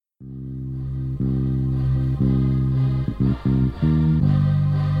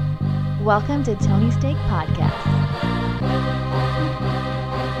Welcome to Tony Steak Podcast.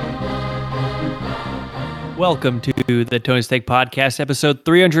 Welcome to the Tony Steak Podcast, episode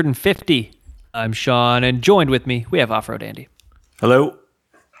 350. I'm Sean, and joined with me, we have Off-Road Andy. Hello.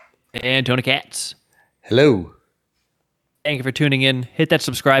 And Tony Katz. Hello. Thank you for tuning in. Hit that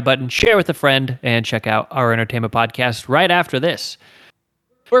subscribe button, share with a friend, and check out our entertainment podcast right after this.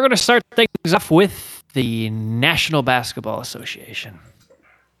 We're going to start things off with the National Basketball Association.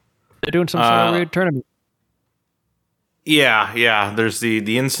 They're doing some sort of weird tournament. Yeah. There's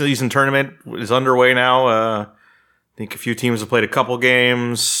the in-season tournament is underway now. I think a few teams have played a couple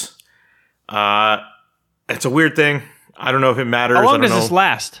games. It's a weird thing. I don't know if it matters. How long does this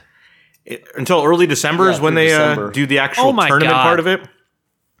last? Until early December is when they do the actual tournament part of it.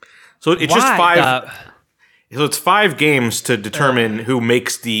 So it's just five. So it's 5 games to determine who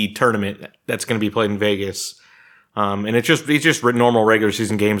makes the tournament that's going to be played in Vegas. And it's just normal regular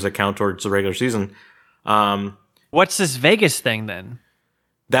season games that count towards the regular season. What's this Vegas thing then?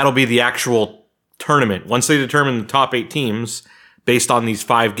 That'll be the actual tournament. Once they determine the top 8 teams based on these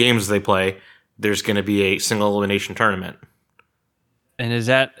 5 games they play, there's going to be a single elimination tournament. And is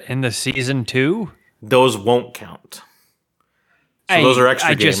that in the season too? Those won't count. So those are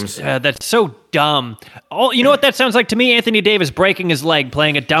extra games. That's so dumb. You know what that sounds like to me? Anthony Davis breaking his leg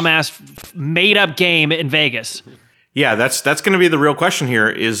playing a dumbass made-up game in Vegas. Yeah, that's going to be the real question here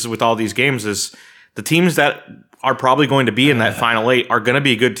is with all these games is the teams that are probably going to be in that final 8 are going to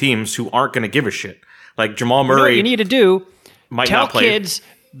be good teams who aren't going to give a shit. Like Jamal Murray. You know what you need to do? Might tell not play. Kids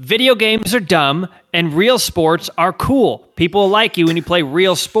video games are dumb and real sports are cool. People like you when you play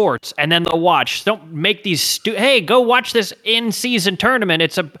real sports, and then they'll watch. Don't make these hey, go watch this in-season tournament.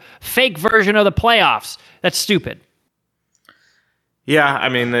 It's a fake version of the playoffs. That's stupid. Yeah, I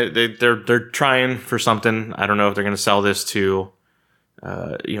mean they're trying for something. I don't know if they're going to sell this to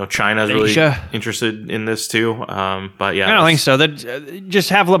China's really interested in this too. But yeah, I don't think so. That just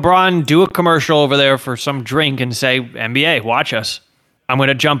have LeBron do a commercial over there for some drink and say, NBA, watch us. I'm going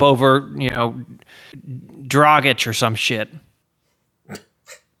to jump over, Dragic or some shit.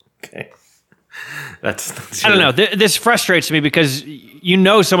 Okay. That's I don't know. This frustrates me because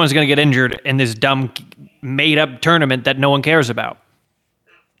someone's going to get injured in this dumb made-up tournament that no one cares about.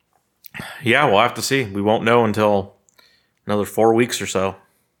 Yeah, we'll have to see. We won't know until another 4 weeks or so.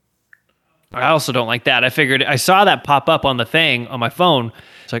 I also don't like that. I saw that pop up on the thing on my phone.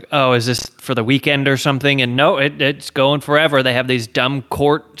 It's like, oh, is this for the weekend or something? And no, it's going forever. They have these dumb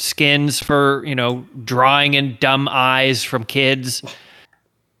court skins for, drawing in dumb eyes from kids.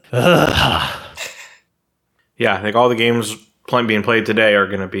 Ugh. Yeah, I think all the games being played today are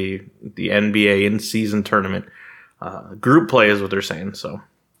going to be the NBA in-season tournament. Group play is what they're saying, so.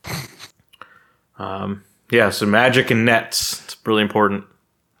 So Magic and Nets, it's really important.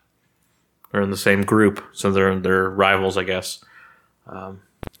 They're in the same group, so they're rivals, I guess.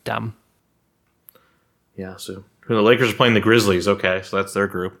 Dumb. Yeah, so the Lakers are playing the Grizzlies. Okay, so that's their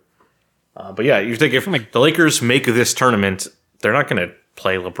group. But yeah, you think if the Lakers make this tournament, they're not going to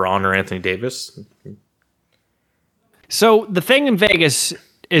play LeBron or Anthony Davis. So the thing in Vegas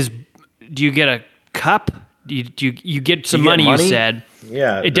is, do you get a cup? Do you get some money? You said,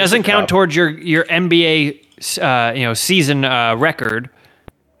 yeah. It doesn't count towards your NBA season record.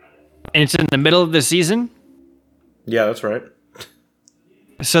 And it's in the middle of the season? Yeah, that's right.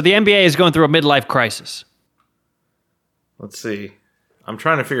 So the NBA is going through a midlife crisis. Let's see. I'm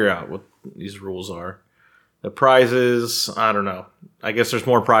trying to figure out what these rules are. The prizes, I don't know. I guess there's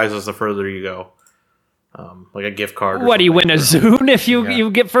more prizes the further you go. Like a gift card. What, do you win a Zune if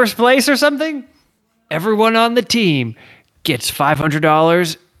you get first place or something? Everyone on the team gets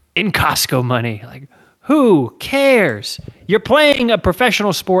 $500 in Costco money. Like, who cares? You're playing a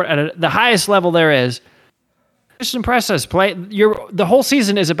professional sport at the highest level there is. Just impress us. The whole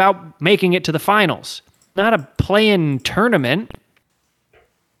season is about making it to the finals, not a play-in tournament.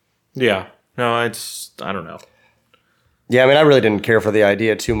 Yeah. No, I don't know. Yeah, I mean, I really didn't care for the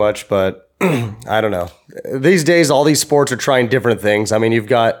idea too much, but I don't know. These days, all these sports are trying different things. I mean, you've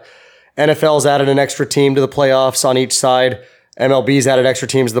got NFL's added an extra team to the playoffs on each side. MLB's added extra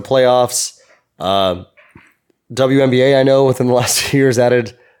teams to the playoffs. WNBA, I know, within the last few years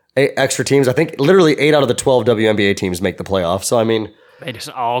added 8 extra teams. I think literally 8 out of the 12 WNBA teams make the playoffs. So, I mean... They just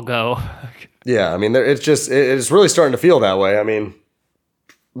all go. Yeah, I mean, it's really starting to feel that way. I mean,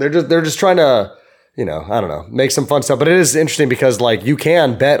 they're just trying to, I don't know, make some fun stuff. But it is interesting because, like, you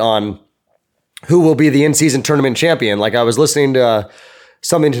can bet on who will be the in-season tournament champion. Like, I was listening to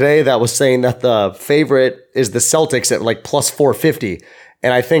something today that was saying that the favorite is the Celtics at, like, plus 450.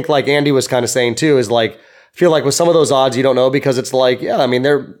 And I think, like Andy was kind of saying, too, is, like, feel like with some of those odds, you don't know because it's like, yeah, I mean,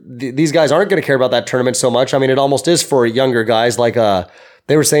 these guys aren't going to care about that tournament so much. I mean, it almost is for younger guys. Like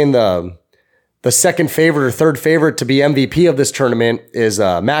they were saying the second favorite or third favorite to be MVP of this tournament is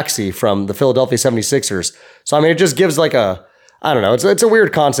Maxey from the Philadelphia 76ers. So, I mean, it just gives like I don't know. It's a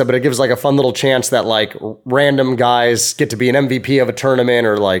weird concept, but it gives like a fun little chance that like random guys get to be an MVP of a tournament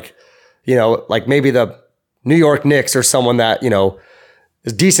or like, you know, like maybe the New York Knicks or someone that, you know,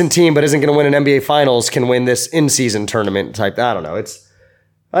 is a decent team but isn't going to win an NBA Finals can win this in-season tournament type. I don't know.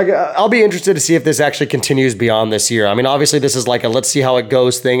 I'll be interested to see if this actually continues beyond this year. I mean, obviously this is like a let's see how it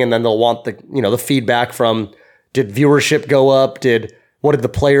goes thing, and then they'll want the feedback from did viewership go up? What did the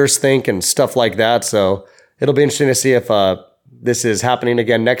players think and stuff like that. So it'll be interesting to see if this is happening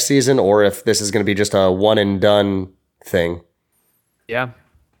again next season or if this is going to be just a one and done thing. Yeah.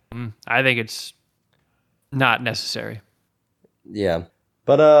 I think it's not necessary. Yeah.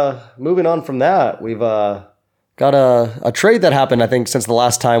 But moving on from that, we've got a trade that happened, I think, since the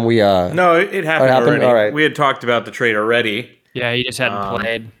last time we... No, it happened already. All right. We had talked about the trade already. Yeah, he just hadn't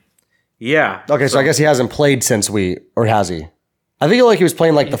played. Yeah. Okay, so I guess he hasn't played since or has he? I think like he was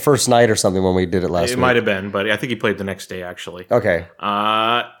playing like the first night or something when we did it last week. It might have been, but I think he played the next day, actually. Okay.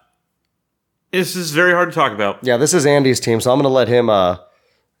 This is very hard to talk about. Yeah, this is Andy's team, so I'm going to let him...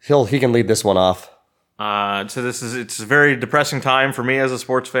 he can lead this one off. So it's a very depressing time for me as a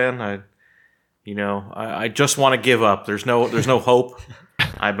sports fan. I just want to give up. There's no hope.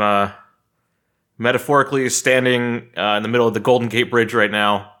 I'm metaphorically standing in the middle of the Golden Gate Bridge right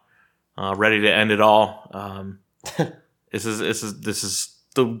now, ready to end it all. This is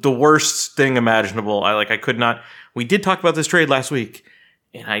the worst thing imaginable. I could not. We did talk about this trade last week,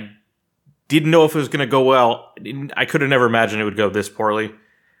 and I didn't know if it was going to go well. I could have never imagined it would go this poorly.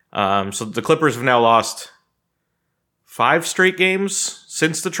 So the Clippers have now lost 5 straight games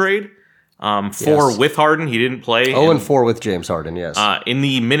since the trade. 4 with Harden. He didn't play. 0-4 with James Harden, yes. In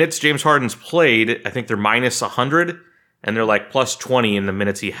the minutes James Harden's played, I think they're minus 100, and they're like plus 20 in the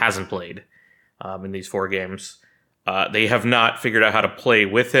minutes he hasn't played in these 4 games. They have not figured out how to play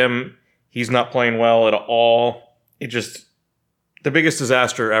with him. He's not playing well at all. The biggest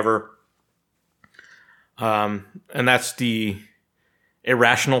disaster ever. And that's the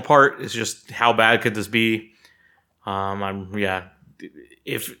irrational part, is just how bad could this be?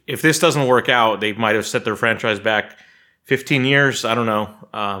 If this doesn't work out, they might have set their franchise back 15 years. I don't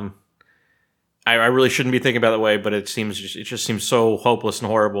know. I really shouldn't be thinking about it that way, but it just seems so hopeless and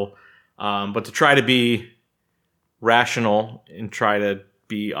horrible. But to try to be rational and try to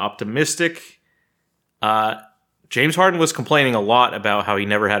be optimistic, James Harden was complaining a lot about how he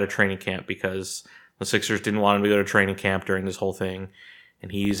never had a training camp because the Sixers didn't want him to go to training camp during this whole thing,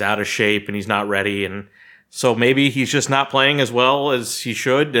 and he's out of shape and he's not ready, and so maybe he's just not playing as well as he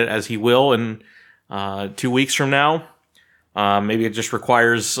should, as he will in 2 weeks from now. Maybe it just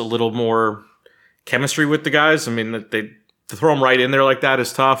requires a little more chemistry with the guys. I mean, to throw them right in there like that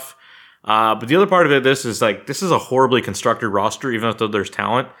is tough. But the other part of it, this is a horribly constructed roster, even though there's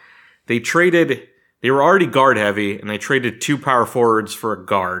talent. They were already guard heavy, and they traded 2 power forwards for a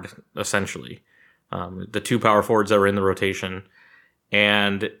guard, essentially. The 2 power forwards that were in the rotation.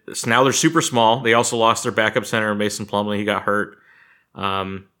 And so now they're super small. They also lost their backup center, Mason Plumlee. He got hurt.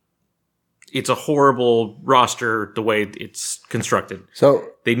 It's a horrible roster the way it's constructed. So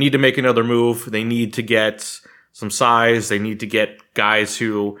they need to make another move. They need to get some size. They need to get guys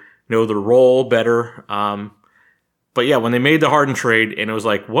who know their role better. But yeah, when they made the Harden trade and it was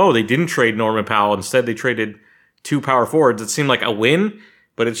like, whoa, they didn't trade Norman Powell. Instead, they traded 2 power forwards. It seemed like a win,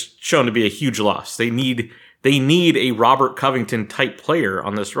 but it's shown to be a huge loss. They need a Robert Covington type player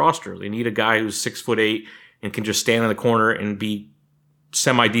on this roster. They need a guy who's 6'8" and can just stand in the corner and be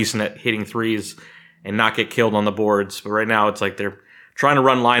semi-decent at hitting threes and not get killed on the boards. But right now it's like they're trying to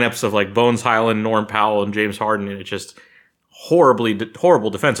run lineups of like Bones Highland, Norm Powell, and James Harden, and it's just horrible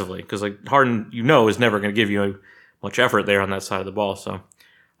defensively because like Harden, is never going to give you much effort there on that side of the ball. So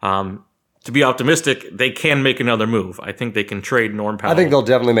to be optimistic, they can make another move. I think they can trade Norm Powell. I think they'll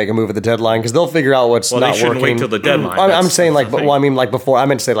definitely make a move at the dedeadline because they'll figure out what's not working. Well, they shouldn't wait till the deadline. I'm saying before. I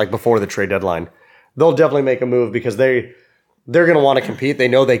meant to say before the trade deadline. They'll definitely make a move because they're going to want to compete. They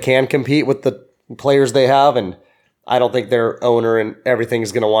know they can compete with the players they have, and I don't think their owner and everything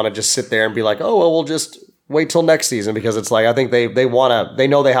is going to want to just sit there and be like, oh, well, we'll just wait till next season because it's like I think they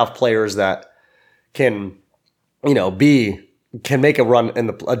know they have players that can can make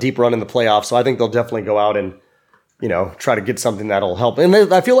a deep run in the playoffs. So I think they'll definitely go out and, try to get something that'll help. And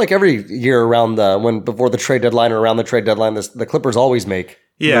I feel like every year before the trade deadline or around the trade deadline, the Clippers always make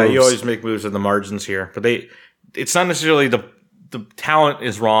moves. You always make moves in the margins here. But it's not necessarily the talent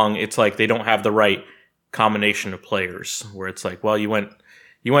is wrong. It's like they don't have the right combination of players where it's like, well, you went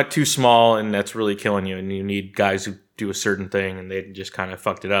too small and that's really killing you, and you need guys who do a certain thing, and they just kind of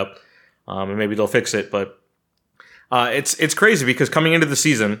fucked it up. And maybe they'll fix it, but it's crazy because coming into the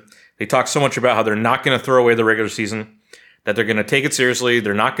season, they talk so much about how they're not going to throw away the regular season, that they're going to take it seriously.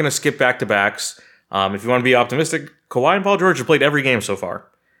 They're not going to skip back-to-backs. If you want to be optimistic, Kawhi and Paul George have played every game so far.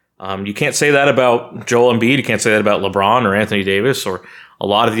 You can't say that about Joel Embiid. You can't say that about LeBron or Anthony Davis or a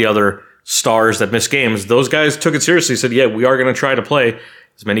lot of the other stars that miss games. Those guys took it seriously, said, yeah, we are going to try to play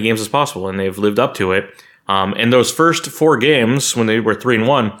as many games as possible, and they've lived up to it. And those first 4 games, when they were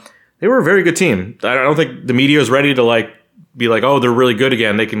 3-1, they were a very good team. I don't think the media is ready to be like, oh, they're really good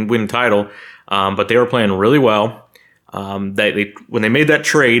again, they can win a title. But they were playing really well. When they made that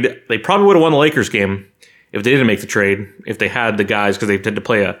trade, they probably would have won the Lakers game if they didn't make the trade, if they had the guys, because they had to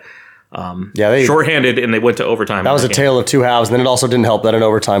play shorthanded, and they went to overtime. That was a tale of two halves. And then it also didn't help that in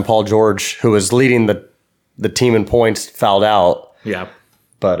overtime, Paul George, who was leading the team in points, fouled out. Yeah.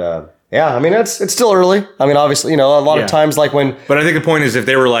 But, yeah, I mean, it's still early. I mean, obviously, a lot of times when... But I think the point is, if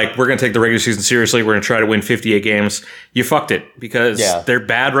they were like, we're going to take the regular season seriously, we're going to try to win 58 games, you fucked it, because they're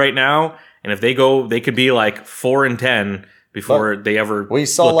bad right now. And if they could be 4-10 before they ever. We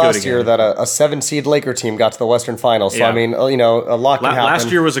saw last year that a 7-seed Laker team got to the Western Finals. So, I mean, a lot can happen.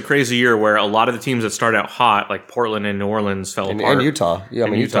 Last year was a crazy year where a lot of the teams that started out hot, like Portland and New Orleans, fell apart. And Utah. Yeah,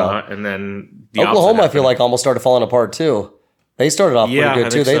 Utah. And then Oklahoma, I feel like, almost started falling apart, too. They started off pretty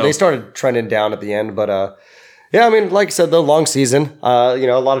good, too. They started trending down at the end. But, yeah, I mean, like I said, the long season, a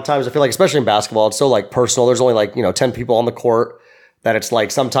lot of times I feel like, especially in basketball, it's so, personal. There's only, 10 people on the court that it's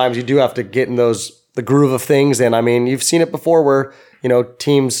sometimes you do have to get in the groove of things. And, I mean, you've seen it before where,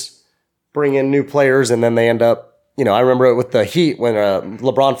 teams bring in new players and then they end up, I remember it with the Heat when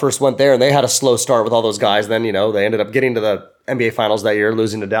LeBron first went there and they had a slow start with all those guys. Then, they ended up getting to the NBA Finals that year,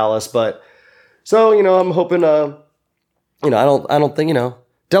 losing to Dallas. But, so, I'm hoping, I don't think,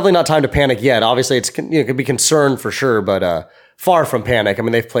 definitely not time to panic yet. Obviously, it could be concern for sure, but far from panic. I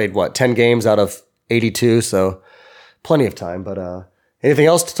mean, they've played, 10 games out of 82, so plenty of time. But anything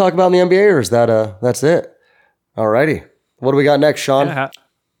else to talk about in the NBA, or is that's it? Alrighty. What do we got next, Sean? Yeah,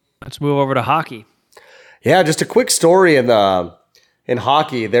 let's move over to hockey. Yeah, just a quick story in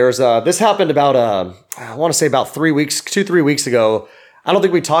hockey. There's this happened about I want to say about 3 weeks ago. I don't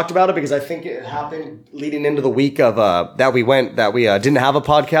think we talked about it because I think it happened leading into the week of that we didn't have a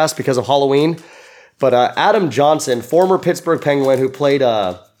podcast because of Halloween. But Adam Johnson, former Pittsburgh Penguin who played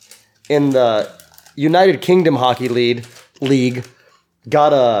in the United Kingdom Hockey League,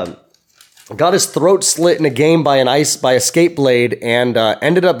 got his throat slit in a game by a skate blade and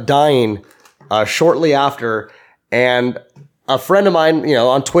ended up dying shortly after. And a friend of mine,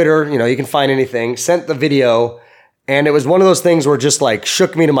 on Twitter, you can find anything, sent the video. And it was one of those things where just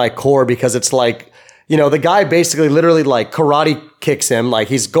shook me to my core because it's the guy basically literally karate kicks him.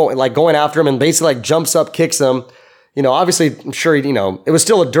 He's going after him and basically jumps up, kicks him. Obviously I'm sure it was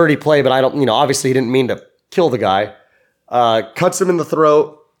still a dirty play, but I don't, obviously he didn't mean to kill the guy. Cuts him in the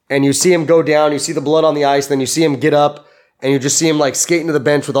throat and you see him go down. You see the blood on the ice. Then you see him get up and you just see him skating to the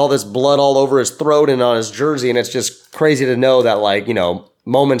bench with all this blood all over his throat and on his jersey. And it's just crazy to know that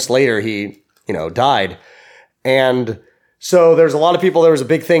moments later he, died. And so there's a lot of people, there was a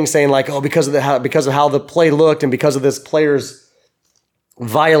big thing saying because of how the play looked and because of this player's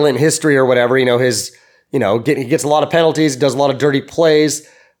violent history or whatever, he gets a lot of penalties, does a lot of dirty plays,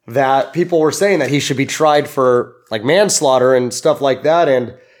 that people were saying that he should be tried for manslaughter and stuff like that.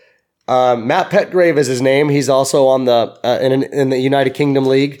 And Matt Petgrave is his name. He's also on in the United Kingdom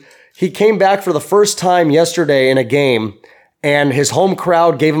League. He came back for the first time yesterday in a game, and his home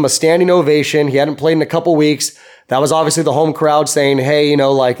crowd gave him a standing ovation. He hadn't played in a couple weeks. That was obviously the home crowd saying, hey,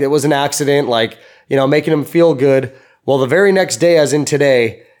 it was an accident, making him feel good. Well, the very next day, as in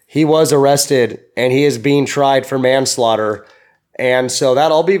today, he was arrested and he is being tried for manslaughter. And so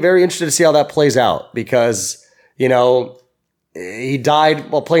I'll be very interested to see how that plays out because, he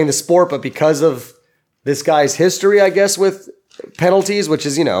died while playing the sport, but because of this guy's history, I guess, with penalties, which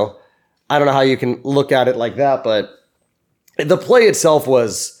is, I don't know how you can look at it like that, but the play itself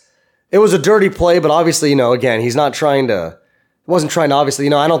was a dirty play, but obviously, again, he's not wasn't trying to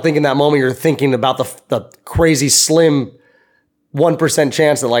obviously, I don't think in that moment you're thinking about the crazy slim 1%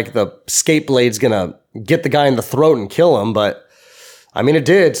 chance that the skate blade's going to get the guy in the throat and kill him, but I mean, it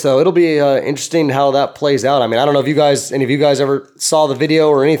did. So it'll be interesting how that plays out. I mean, I don't know if any of you guys ever saw the video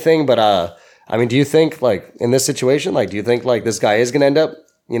or anything, but I mean, do you think in this situation, do you think this guy is going to end up,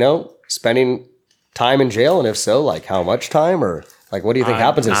 spending time in jail? And if so, how much time or what do you think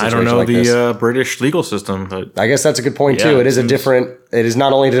happens in a situation like this? I don't know the British legal system, but I guess that's a good point too. It is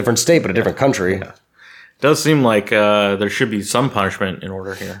not only a different state, but a different country. Does seem like there should be some punishment in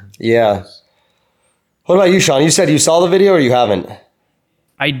order here. Yeah. What about you, Sean? You said you saw the video or you haven't?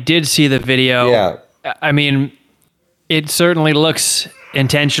 I did see the video. Yeah. I mean, it certainly looks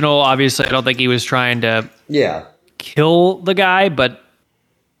intentional. Obviously, I don't think he was trying to kill the guy, but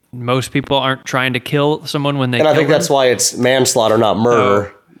most people aren't trying to kill someone when they kill them. And I think that's why it's manslaughter, not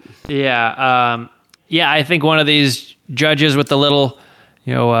murder. I think one of these judges with the little,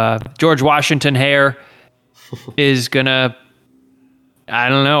 George Washington hair is gonna. I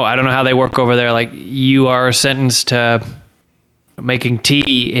don't know how they work over there. Like, you are sentenced to making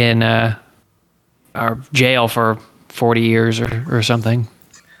tea in our jail for 40 years or something.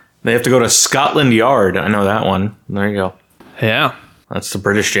 They have to go to Scotland Yard. I know that one. There you go. Yeah. That's the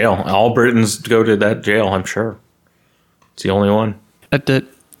British jail. All Britons go to that jail, I'm sure. It's the only one. Let it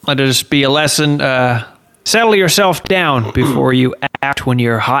just be a lesson. Settle yourself down before you act when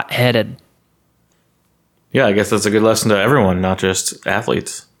you're hot-headed. Yeah, I guess that's a good lesson to everyone, not just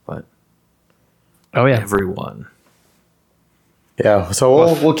athletes, but everyone. Yeah, so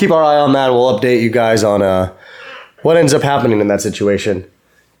we'll keep our eye on that. We'll update you guys on what ends up happening in that situation.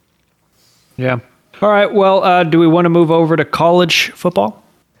 Yeah. All right, well, do we want to move over to college football?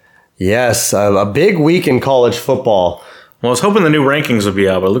 Yes, a big week in college football. Well, I was hoping the new rankings would be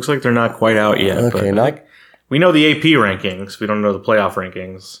out, but it looks like they're not quite out yet. Okay, we know the AP rankings. We don't know the playoff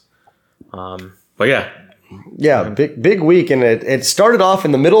rankings. But yeah. Yeah, big week, and it started off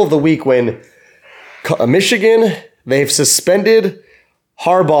in the middle of the week when Michigan, they've suspended Jim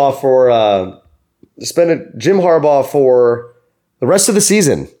Harbaugh for the rest of the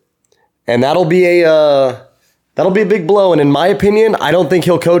season, and that'll be a big blow. And in my opinion, I don't think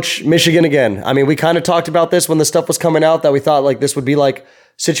he'll coach Michigan again. I mean, we kind of talked about this when the stuff was coming out, that we thought like this would be like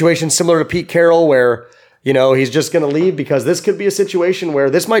situation similar to Pete Carroll, where he's just going to leave, because this could be a situation where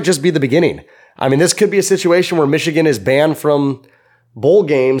this might just be the beginning. I mean, this could be a situation where Michigan is banned from bowl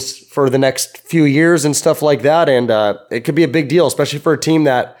games for the next few years and stuff like that. And it could be a big deal, especially for a team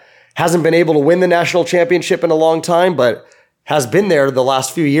that hasn't been able to win the national championship in a long time, but has been there the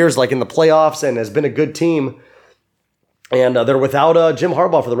last few years, like in the playoffs, and has been a good team. And they're without Jim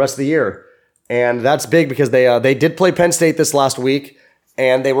Harbaugh for the rest of the year. And that's big because they did play Penn State this last week,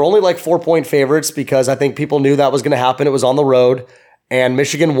 and they were only like 4-point favorites because I think people knew that was going to happen. It was on the road, and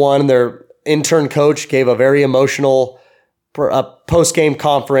Michigan won. Their intern coach gave a very emotional post-game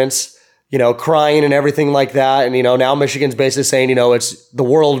conference, crying and everything like that. And, now Michigan's basically saying, it's the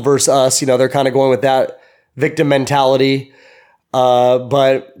world versus us. They're kind of going with that victim mentality.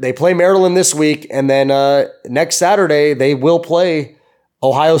 But they play Maryland this week, and then next Saturday they will play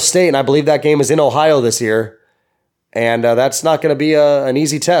Ohio State, and I believe that game is in Ohio this year. And that's not going to be an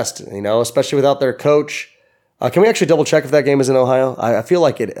easy test, especially without their coach. Can we actually double check if that game is in Ohio? I feel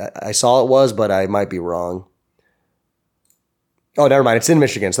like I saw it was, but I might be wrong. Oh, never mind. It's in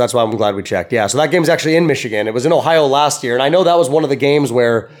Michigan, so that's why I'm glad we checked. Yeah, so that game's actually in Michigan. It was in Ohio last year, and I know that was one of the games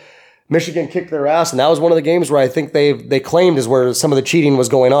where Michigan kicked their ass, and that was one of the games where I think they claimed is where some of the cheating was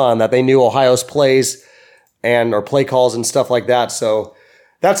going on, that they knew Ohio's plays or play calls and stuff like that. So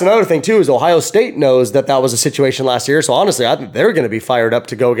that's another thing, too, is Ohio State knows that was a situation last year. So honestly, I think they're going to be fired up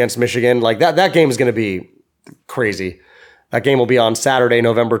to go against Michigan. Like that game is going to be crazy. That game will be on Saturday,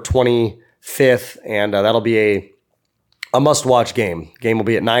 November 25th, and that'll be a must-watch game. Game will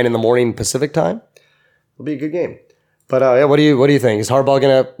be at 9 a.m. Pacific time. It'll be a good game. But what do you think? Is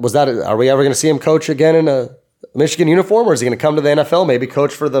Harbaugh are we ever gonna see him coach again in a Michigan uniform, or is he gonna come to the NFL, maybe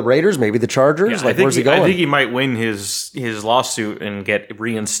coach for the Raiders, maybe the Chargers? Yeah, where's he going? I think he might win his lawsuit and get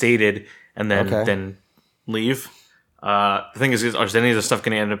reinstated and then leave. The thing is any of the stuff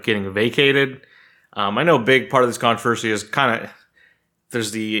gonna end up getting vacated? I know a big part of this controversy is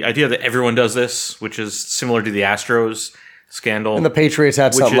there's the idea that everyone does this, which is similar to the Astros scandal. And the Patriots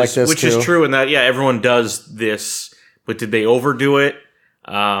had something like this, which is true in that, everyone does this. But did they overdo it?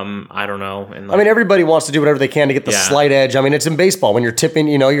 I don't know. And everybody wants to do whatever they can to get the slight edge. I mean, it's in baseball. When you're tipping,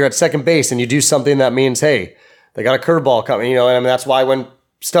 you're at second base and you do something that means, hey, they got a curveball coming, and that's why when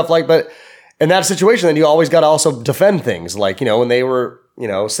stuff but in that situation, then you always got to also defend things. Like, when they were,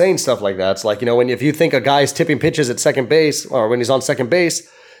 saying stuff like that. It's like, if you think a guy's tipping pitches at second base or when he's on second base,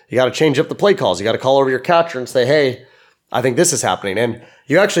 you got to change up the play calls. You got to call over your catcher and say, hey, I think this is happening. And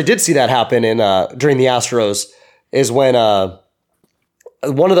you actually did see that happen during the Astros. Is when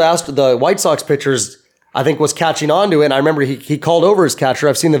one of the White Sox pitchers, I think, was catching on to it. And I remember he called over his catcher.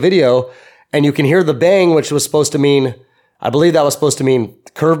 I've seen the video. And you can hear the bang, which was supposed to mean, I believe that was supposed to mean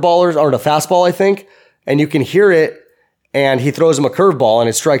curveball or a fastball, I think. And you can hear it and he throws him a curveball and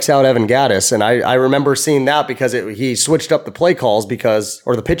it strikes out Evan Gaddis. And I remember seeing that because he switched up the play calls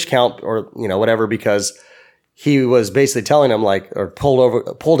or the pitch count or, whatever, because he was basically telling him or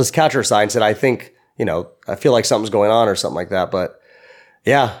pulled his catcher aside and said, I think, I feel like something's going on or something like that. But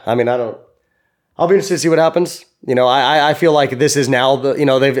yeah, I mean, I'll be interested to see what happens. I feel like this is now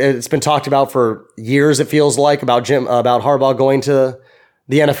it's been talked about for years. It feels like about Harbaugh going to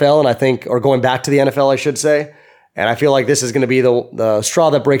the NFL or going back to the NFL, I should say. And I feel like this is going to be the straw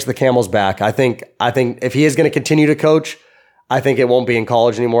that breaks the camel's back. I think if he is going to continue to coach, I think it won't be in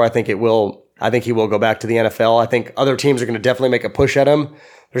college anymore. I think he will go back to the NFL. I think other teams are going to definitely make a push at him.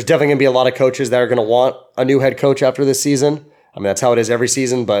 There's definitely going to be a lot of coaches that are going to want a new head coach after this season. I mean, that's how it is every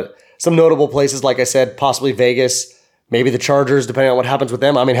season, but some notable places, like I said, possibly Vegas, maybe the Chargers, depending on what happens with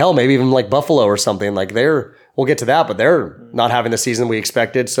them. I mean, hell, maybe even like Buffalo or something. We'll get to that, but they're not having the season we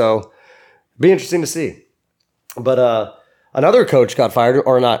expected. So it'll be interesting to see. But another coach got fired,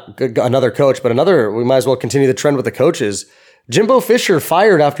 or not another coach, but we might as well continue the trend with the coaches. Jimbo Fisher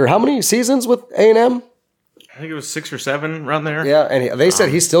fired after how many seasons with A&M? I think it was 6 or 7 around there. Yeah, and they said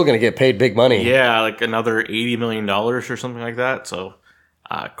he's still going to get paid big money. Yeah, like another $80 million or something like that. So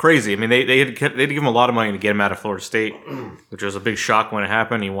crazy. I mean, they had to give him a lot of money to get him out of Florida State, which was a big shock when it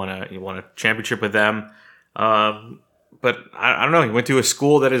happened. He won a championship with them. But I don't know. He went to a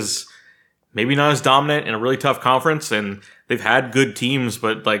school that is maybe not as dominant in a really tough conference, and they've had good teams,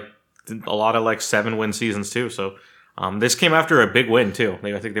 but a lot of 7-win seasons too. So this came after a big win too.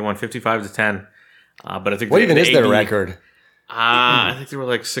 I think they won 55-10. But I think what even is their record? I think they were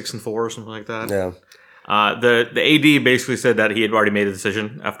 6-4 or something like that. Yeah. The AD basically said that he had already made a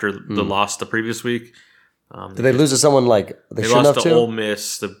decision after the loss the previous week. Did they lose to someone they shouldn't have lost to Ole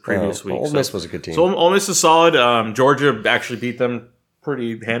Miss the previous week? Ole Miss was a good team. So Ole Miss is solid. Georgia actually beat them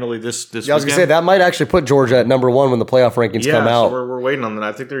pretty handily this weekend. I was going to say, that might actually put Georgia at number 1 when the playoff rankings come out. So we're waiting on that.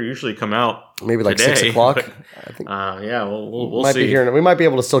 I think they usually come out maybe today, 6 o'clock. I think, we'll might see. Be hearing, we might be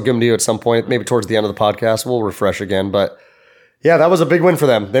able to still give them to you at some point, maybe towards the end of the podcast. We'll refresh again. But yeah, that was a big win for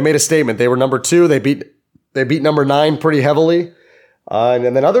them. They made a statement. They were number 2. They beat number 9 pretty heavily.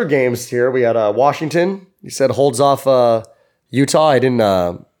 And then other games here, we had Washington. You said holds off Utah. I didn't.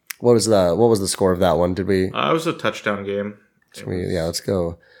 What was the score of that one? Did we? It was a touchdown game. Let's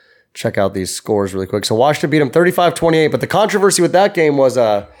go check out these scores really quick. So Washington beat them 35-28, but the controversy with that game was,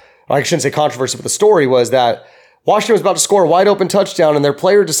 I shouldn't say controversy, but the story was that Washington was about to score a wide open touchdown and their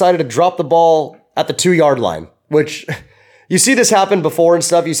player decided to drop the ball at the 2-yard line, which you see this happen before and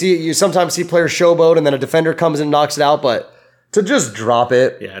stuff. You sometimes see players showboat and then a defender comes and knocks it out, but to just drop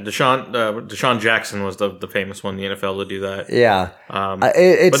it. Yeah, Deshaun Jackson was the famous one in the NFL to do that. Yeah. But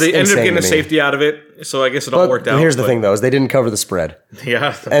they ended up getting a safety out of it, so I guess it all worked out. Here's the thing, though, is they didn't cover the spread.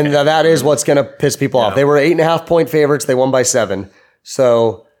 Yeah. And that is what's going to piss people off. They were 8.5-point favorites. They won by 7.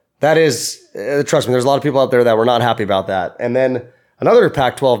 So that is, trust me, there's a lot of people out there that were not happy about that. And then another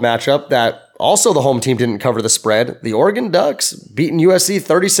Pac-12 matchup that also the home team didn't cover the spread. The Oregon Ducks beating USC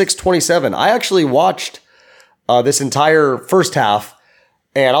 36-27. I actually watched this entire first half,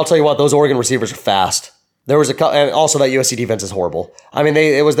 and I'll tell you what, those Oregon receivers are fast. There was and also that USC defense is horrible. I mean,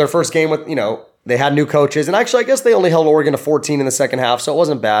 it was their first game with, they had new coaches, and actually, I guess they only held Oregon to 14 in the second half, so it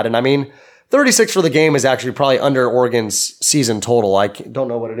wasn't bad. And I mean, 36 for the game is actually probably under Oregon's season total. I don't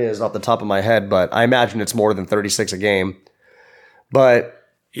know what it is off the top of my head, but I imagine it's more than 36 a game. But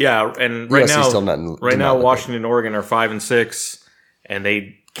yeah, and right now, Washington and Oregon are 5-6, and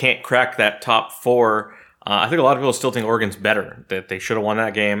they can't crack that top 4. I think a lot of people still think Oregon's better, that they should have won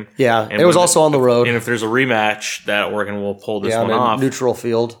that game. Yeah, and it was also on the road. And if there's a rematch, that Oregon will pull this one off. Neutral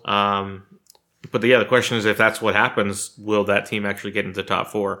field. But the question is, if that's what happens, will that team actually get into the top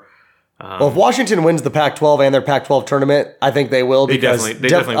 4? Well, if Washington wins the Pac-12 and their Pac-12 tournament, I think they will, because they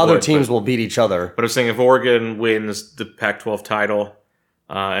definitely other teams will beat each other. But I'm saying if Oregon wins the Pac-12 title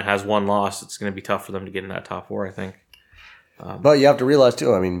and has one loss, it's going to be tough for them to get in that top 4, I think. But you have to realize,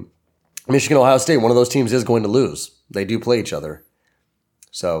 too, I mean, Michigan, Ohio State, one of those teams is going to lose. They do play each other.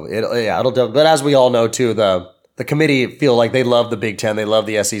 So, it'll. But as we all know, too, the committee feel like they love the Big Ten. They love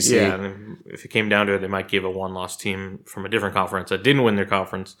the SEC. Yeah, and if it came down to it, they might give a one-loss team from a different conference that didn't win their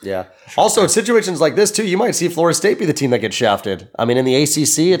conference. Yeah. Also, in situations like this, too, you might see Florida State be the team that gets shafted. I mean, in the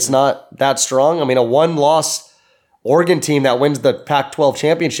ACC, it's not that strong. I mean, a one-loss Oregon team that wins the Pac-12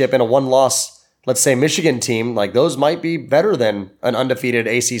 championship and a one-loss, let's say, Michigan team, like those might be better than an undefeated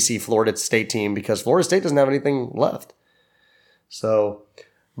ACC Florida State team, because Florida State doesn't have anything left. So,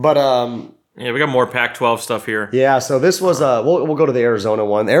 but yeah, we got more Pac-12 stuff here. Yeah, so this was we'll go to the Arizona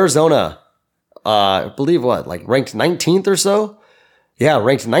one. Arizona, I believe ranked 19th or so. Yeah,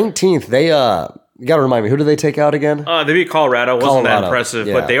 ranked 19th. You got to remind me, who did they take out again? They beat Colorado. Wasn't that impressive,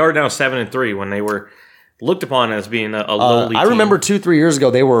 but they are now 7-3 when they were looked upon as being a lowly I remember 2-3 years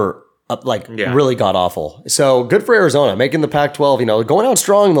ago they were really god awful. So good for Arizona making the Pac-12. Going out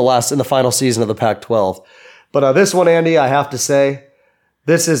strong in the final season of the Pac-12. But this one, Andy, I have to say,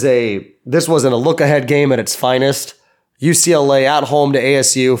 this wasn't a look ahead game at its finest. UCLA at home to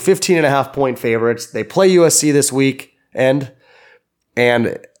ASU, 15.5 point favorites. They play USC this week, and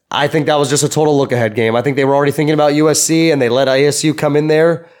I think that was just a total look ahead game. I think they were already thinking about USC, and they let ASU come in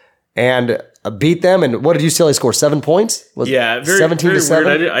there and beat them. And what did UCLA score? 7 points? Very 17-7.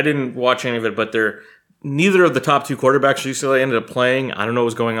 Weird. I didn't watch any of it, but neither of the top two quarterbacks for UCLA ended up playing. I don't know what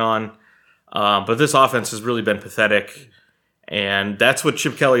was going on, but this offense has really been pathetic. And that's what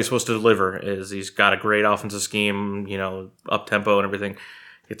Chip Kelly is supposed to deliver. Is he's got a great offensive scheme, up tempo and everything.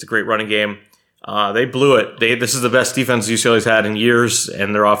 It's a great running game. They blew it. This is the best defense UCLA's had in years,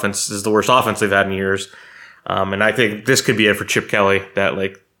 and their offense is the worst offense they've had in years. And I think this could be it for Chip Kelly. That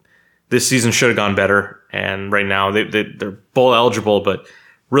this season should have gone better. And right now they're bowl eligible, but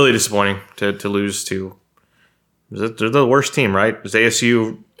really disappointing to lose to. They're the worst team, right? Is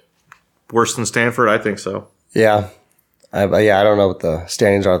ASU worse than Stanford? I think so. Yeah. I don't know what the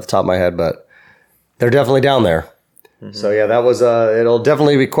standings are at the top of my head, but they're definitely down there. Mm-hmm. So yeah, that was it'll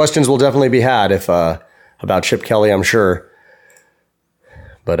definitely be questions will definitely be had if about Chip Kelly, I'm sure.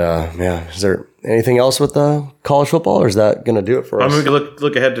 But is there anything else with college football, or is that going to do it for us? I'm going to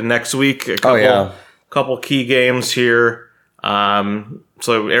look ahead to next week. Couple key games here.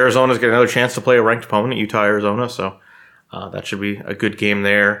 So Arizona's got another chance to play a ranked opponent, Utah, Arizona. So that should be a good game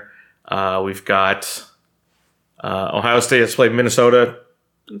there. We've got Ohio State has played Minnesota.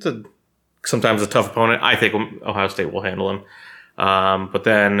 It's sometimes a tough opponent. I think Ohio State will handle them. But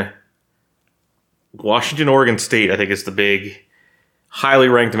then Washington, Oregon State, I think is the big, highly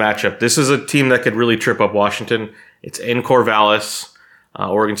ranked matchup. This is a team that could really trip up Washington. It's in Corvallis.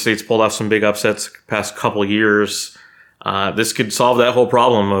 Oregon State's pulled off some big upsets the past couple years. This could solve that whole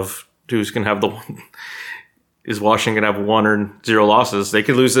problem of who's going to have is Washington going to have 1 or 0 losses? They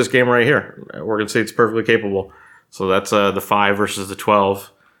could lose this game right here. Oregon State's perfectly capable. So that's the 5 versus the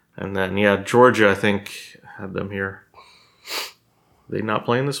 12. And then, Georgia, I think, had them here. They not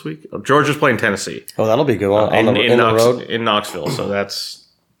playing this week? Oh, Georgia's playing Tennessee. Oh, that'll be good. On the road? In Knoxville. So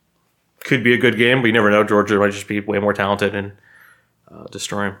could be a good game, but you never know. Georgia might just be way more talented and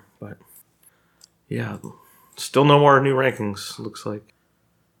destroy them. But, still no more new rankings, looks like.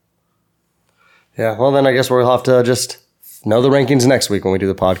 Yeah, well, then I guess we'll have to just know the rankings next week when we do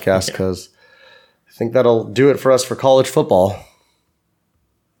the podcast, because I think that'll do it for us for college football.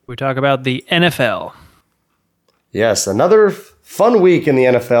 We talk about the NFL. Yes, another fun week in the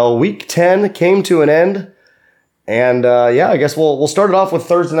NFL. Week 10 came to an end. And, I guess we'll start it off with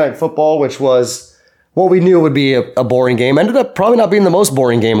Thursday Night Football, which was what we knew would be a boring game. Ended up probably not being the most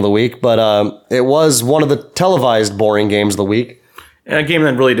boring game of the week, but it was one of the televised boring games of the week. And a game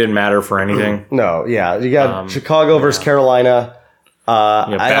that really didn't matter for anything. No, yeah. You got Chicago versus Carolina.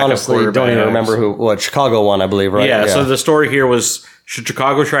 I honestly don't even remember what Chicago won, I believe, right? Yeah, so the story here was, should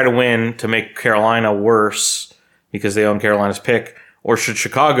Chicago try to win to make Carolina worse because they own Carolina's pick, or should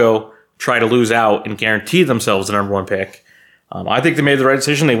Chicago try to lose out and guarantee themselves the number 1 pick? I think they made the right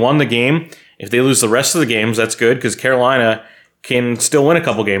decision. They won the game. If they lose the rest of the games, that's good, because Carolina can still win a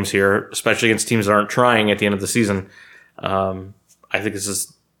couple games here, especially against teams that aren't trying at the end of the season. I think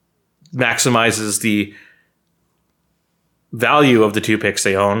this maximizes the value of the 2 picks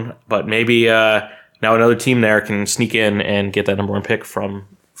they own, but maybe now another team there can sneak in and get that number 1 pick from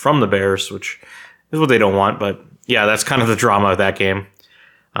the Bears, which is what they don't want. But that's kind of the drama of that game.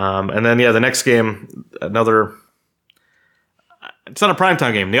 And then the next game, it's not a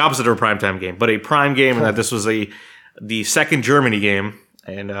primetime game, the opposite of a primetime game, but a prime game, and that this was the second Germany game,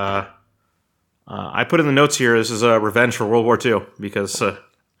 and I put in the notes here, this is a revenge for World War II, because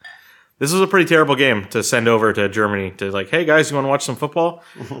this was a pretty terrible game to send over to Germany to hey guys, you want to watch some football?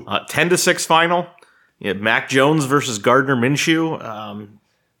 10-6 final. Mac Jones versus Gardner Minshew.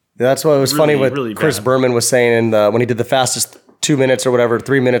 That's what was funny what really Chris Berman was saying when he did the fastest 2 minutes or whatever,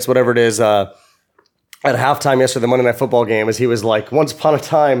 3 minutes, whatever it is, at halftime yesterday, the Monday Night Football game, is he was like, once upon a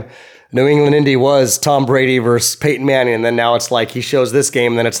time, New England Indy was Tom Brady versus Peyton Manning, and then now it's like he shows this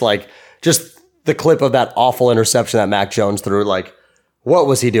game, and then it's like just the clip of that awful interception that Mac Jones threw. What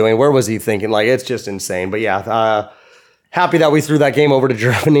was he doing? Where was he thinking? It's just insane. But happy that we threw that game over to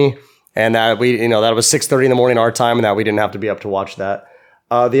Germany, and that that was 6:30 in the morning our time, and that we didn't have to be up to watch that.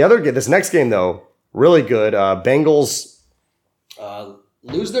 This next game though, really good. Bengals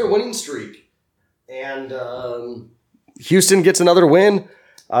lose their winning streak, and Houston gets another win.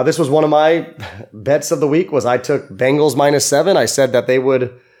 This was one of my bets of the week. Was I took Bengals -7. I said that they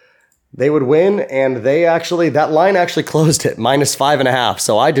would win, and that line actually closed at -5.5.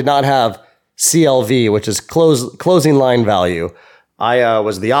 So I did not have CLV, which is closing line value. I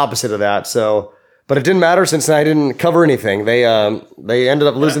was the opposite of that. So, but it didn't matter since I didn't cover anything. They ended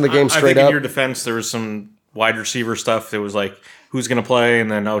up losing the game straight up. In your defense, there was some wide receiver stuff. It was like who's going to play,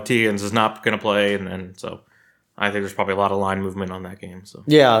 and then Higgins is not going to play, and then so. I think there's probably a lot of line movement on that game. So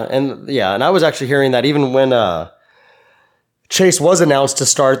and I was actually hearing that even when Chase was announced to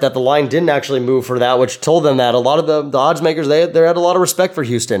start, that the line didn't actually move for that, which told them that a lot of the odds makers they had a lot of respect for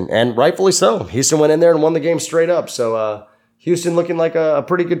Houston, and rightfully so. Houston went in there and won the game straight up. So Houston looking like a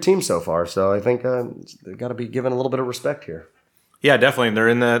pretty good team so far. So I think they've got to be given a little bit of respect here. Yeah, definitely. They're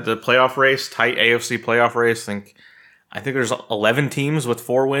in the playoff race, tight AFC playoff race. I think there's 11 teams with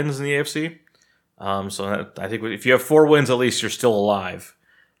 4 wins in the AFC. So I think if you have 4 wins, at least you're still alive.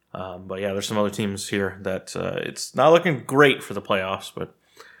 But yeah, there's some other teams here that it's not looking great for the playoffs. But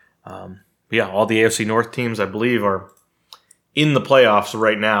yeah, all the AFC North teams, I believe, are in the playoffs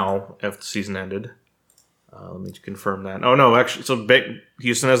right now if the season ended. Let me confirm that. Oh, no, actually, so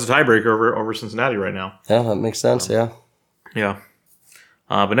Houston has a tiebreaker over Cincinnati right now. Yeah, that makes sense, yeah. Yeah.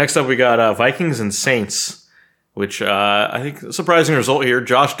 But next up, we got Vikings and Saints, which I think surprising result here.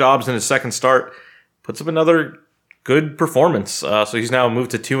 Josh Dobbs in his second start puts up another good performance. So he's now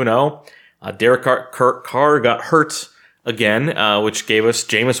moved to 2-0. Derek Carr got hurt again, which gave us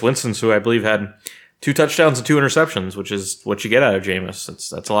Jameis Winston, who I believe had 2 touchdowns and 2 interceptions, which is what you get out of Jameis.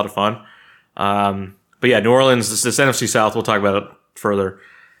 That's a lot of fun. But yeah, New Orleans, this NFC South, we'll talk about it further.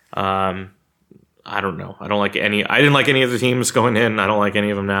 I don't know. I didn't like any of the teams going in. I don't like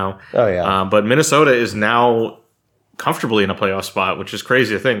any of them now. Oh, yeah. But Minnesota is now comfortably in a playoff spot, which is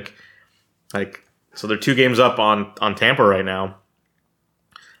crazy to think. So they're 2 games up on Tampa right now.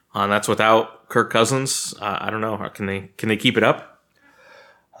 That's without Kirk Cousins. I don't know. Can they keep it up?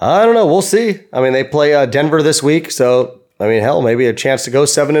 I don't know. We'll see. I mean, they play Denver this week, so I mean, hell, maybe a chance to go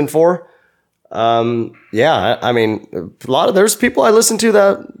 7-4. Yeah, I mean, there's people I listen to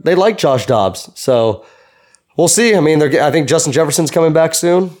that they like Josh Dobbs, so we'll see. I mean, I think Justin Jefferson's coming back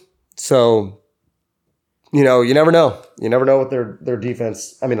soon, so you never know. You never know what their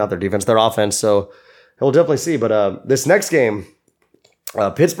defense. I mean, not their defense, their offense. So we'll definitely see. But this next game,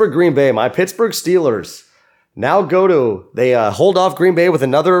 Pittsburgh Green Bay, my Pittsburgh Steelers now they hold off Green Bay with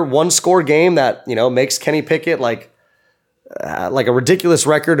another 1-score game that makes Kenny Pickett like a ridiculous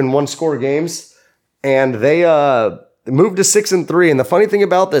record in 1-score games, and they moved to 6-3. And the funny thing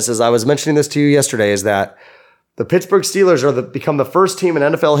about this is, I was mentioning this to you yesterday, is that the Pittsburgh Steelers become the first team in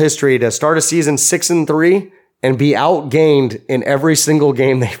NFL history to start a season 6-3 and be outgained in every single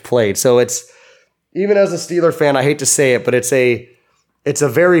game they've played. So it's, even as a Steeler fan, I hate to say it, but it's a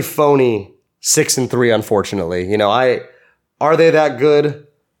very phony 6-3, unfortunately. Are they that good?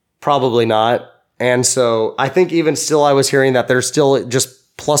 Probably not. And so I think even still, I was hearing that they're still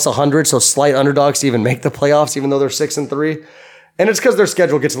just plus 100, so slight underdogs to even make the playoffs, even though they're 6-3. And it's because their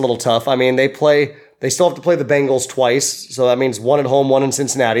schedule gets a little tough. I mean, they still have to play the Bengals twice, so that means 1 at home, 1 in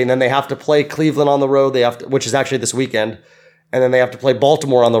Cincinnati, and then they have to play Cleveland on the road. Which is actually this weekend, and then they have to play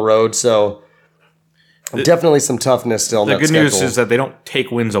Baltimore on the road. So definitely some toughness still. The good news is that they don't take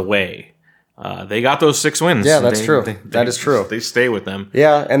wins away. They got those 6 wins. Yeah, that's true. That is true. They stay with them.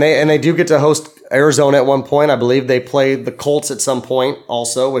 Yeah, and they do get to host Arizona at one point. I believe they play the Colts at some point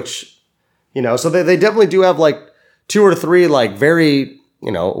also, which, so they definitely do have like 2 or 3 like very,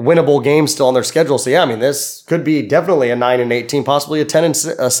 winnable games still on their schedule. So yeah, I mean, this could be definitely a 9-8 team, possibly a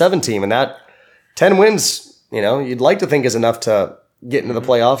 10-7 team, and that 10 wins, you'd like to think is enough to get into the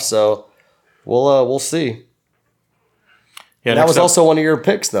playoffs. So we'll see. Yeah, that was also one of your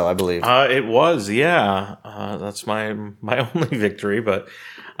picks, though, I believe. It was, yeah. That's my only victory. But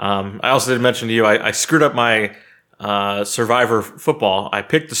I also did mention to you, I screwed up my Survivor football. I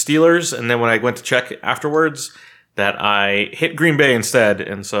picked the Steelers, and then when I went to check afterwards, that I hit Green Bay instead.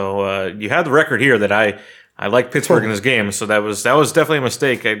 And so you had the record here that I liked Pittsburgh in this game. So that was definitely a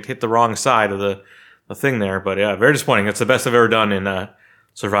mistake. I hit the wrong side of the thing there. But yeah, very disappointing. It's the best I've ever done in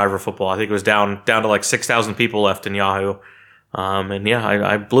Survivor football. I think it was down to like 6,000 people left in Yahoo. And yeah,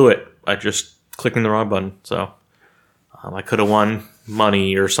 I blew it. I just clicking the wrong button. So I could have won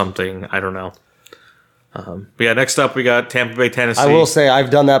money or something. I don't know. But yeah, next up we got Tampa Bay, Tennessee. I will say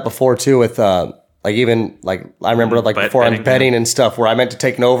I've done that before too with I remember before I'm betting and stuff where I meant to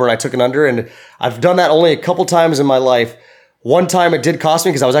take an over and I took an under, and I've done that only a couple times in my life. One time it did cost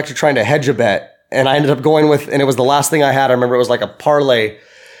me because I was actually trying to hedge a bet, and I ended up going with, and it was the last thing I had. I remember it was like a parlay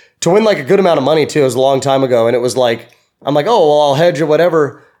to win like a good amount of money too. It was a long time ago, and it was like I'm like, oh, well, I'll hedge or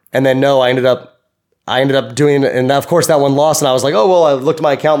whatever. And then no, I ended up doing, and of course that one lost. And I was like, oh, well, I looked at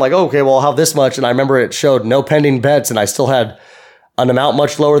my account like, oh, okay, well, I'll have this much. And I remember it showed no pending bets, and I still had an amount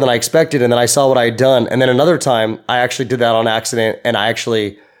much lower than I expected. And then I saw what I had done. And then another time I actually did that on accident, and I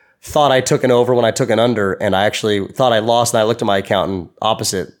actually thought I took an over when I took an under, and I actually thought I lost. And I looked at my account, and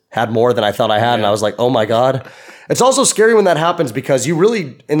opposite had more than I thought I had. And I was like, oh my God. It's also scary when that happens, because you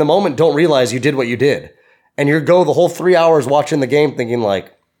really, in the moment, don't realize you did what you did. And you go the whole 3 hours watching the game thinking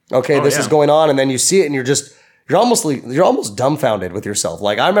like, okay, this is going on. And then you see it and you're almost dumbfounded with yourself.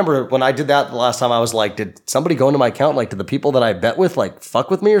 Like, I remember when I did that the last time, I was like, did somebody go into my account? Like, did the people that I bet with like fuck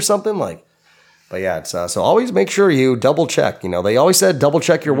with me or something? Like, but yeah, it's so always make sure you double check. You know, they always said double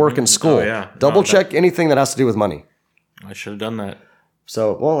check your work in school. Oh, yeah. Double check anything that has to do with money. I should have done that.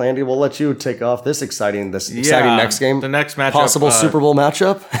 So, well, Andy, we'll let you take off this exciting next game. The next matchup. Possible Super Bowl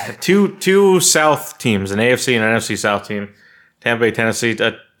matchup. Two South teams, an AFC and an NFC South team. Tampa Bay, Tennessee.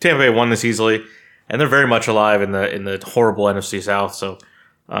 Tampa Bay won this easily, and they're very much alive in the horrible NFC South. So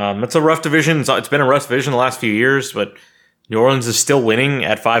it's a rough division. It's been a rough division the last few years, but New Orleans is still winning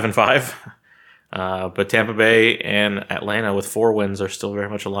at 5-5. But Tampa Bay and Atlanta with 4 wins are still very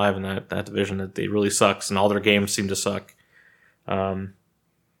much alive in that division. That it really sucks, and all their games seem to suck.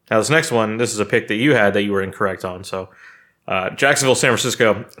 Now this next one, this is a pick that you had that you were incorrect on. So Jacksonville, San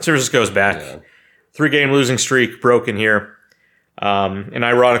Francisco. San Francisco is back. Yeah. 3-game losing streak broken here. And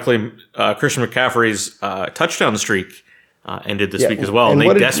ironically, Christian McCaffrey's touchdown streak ended this week as well. And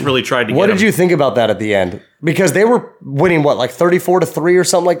they desperately tried to get him. What did you think about that at the end? Because they were winning, what, like 34-3 or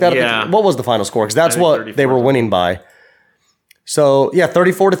something like that? Yeah. What was the final score? Because that's what they were winning by. So, yeah,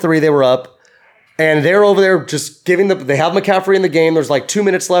 34-3 they were up. And they're over there just they have McCaffrey in the game. There's like 2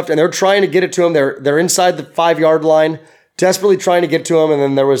 minutes left, and they're trying to get it to him. They're inside the 5-yard line, desperately trying to get to him. And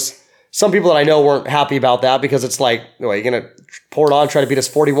then there was some people that I know weren't happy about that, because it's like, you're going to pour it on, try to beat us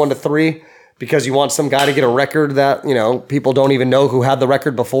 41-3 because you want some guy to get a record that, people don't even know who had the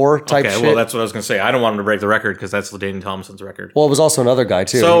record before type shit. Well, that's what I was going to say. I don't want him to break the record because that's LaDainian Tomlinson's record. Well, it was also another guy,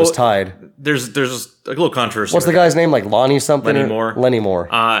 too. So, he was tied. There's a little controversy. What's the guy's name? Like Lonnie something? Lenny Moore.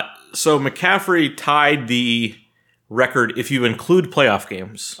 So McCaffrey tied the record if you include playoff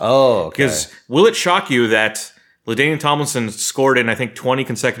games. Oh, okay. Because will it shock you that LaDainian Tomlinson scored in, I think, 20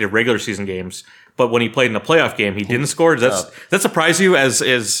 consecutive regular season games, but when he played in the playoff game, he didn't score? Does that surprise you as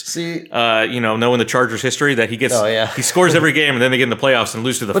knowing the Chargers' history that he scores every game and then they get in the playoffs and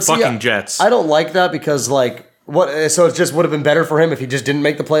lose to the Jets? I don't like that because so it just would have been better for him if he just didn't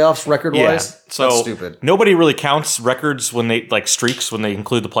make the playoffs record-wise? Yeah. So that's stupid. Nobody really counts records when they, streaks, when they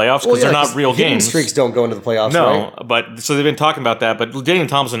include the playoffs, because they're not real games. Streaks don't go into the playoffs, right? No, but so they've been talking about that, but LaDainian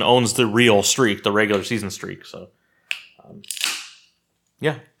Tomlinson owns the real streak, the regular season streak, so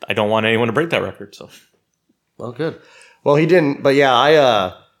I don't want anyone to break that record, so. Well, good. Well, he didn't, but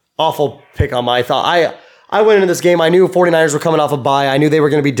yeah, awful pick on my thought. I went into this game. I knew 49ers were coming off a bye. I knew they were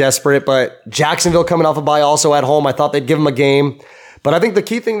going to be desperate, but Jacksonville coming off a bye also at home. I thought they'd give them a game. But I think the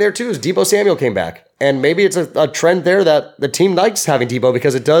key thing there, too, is Deebo Samuel came back. And maybe it's a trend there that the team likes having Deebo,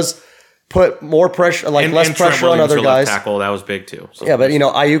 because it does put more pressure, less pressure on other guys. Tackle, that was big, too. So. Yeah, but,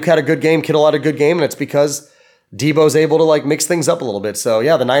 Ayuk had a good game. Kittle had a good game, and it's because Deebo's able to, mix things up a little bit. So,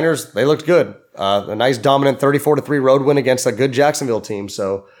 yeah, the Niners, they looked good. A nice dominant 34-3 road win against a good Jacksonville team.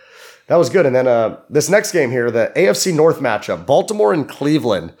 So, that was good. And then this next game here, the AFC North matchup, Baltimore and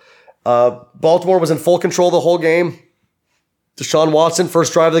Cleveland. Baltimore was in full control the whole game. Deshaun Watson,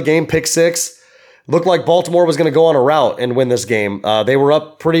 first drive of the game, pick 6. Looked like Baltimore was going to go on a route and win this game. They were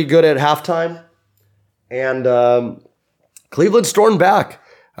up pretty good at halftime. And Cleveland stormed back.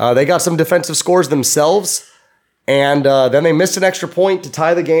 They got some defensive scores themselves. And then they missed an extra point to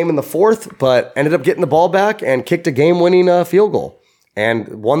tie the game in the 4th, but ended up getting the ball back and kicked a game-winning field goal.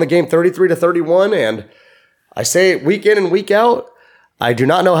 And won the game 33-31. And I say it week in and week out, I do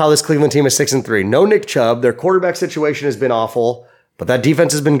not know how this Cleveland team is 6-3. No Nick Chubb. Their quarterback situation has been awful, but that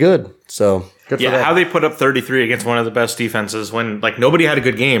defense has been good. So good for them. Yeah, how they put up 33 against one of the best defenses when nobody had a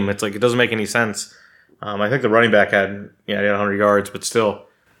good game. It's it doesn't make any sense. I think the running back had 100 yards, but still,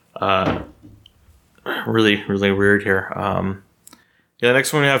 really, really weird here. The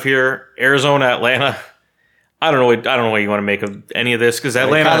next one we have here, Arizona, Atlanta. I don't know what you want to make of any of this, because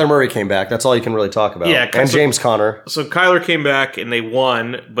Atlanta. Kyler Murray came back. That's all you can really talk about. Yeah, and James Conner. So Kyler came back and they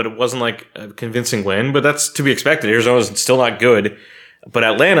won, but it wasn't a convincing win. But that's to be expected. Arizona's still not good. But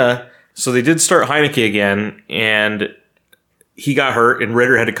Atlanta, so they did start Heineke again, and he got hurt, and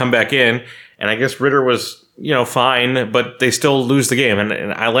Ritter had to come back in. And I guess Ritter was fine, but they still lose the game. And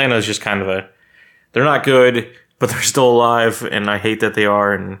Atlanta is just kind of they're not good, but they're still alive, and I hate that they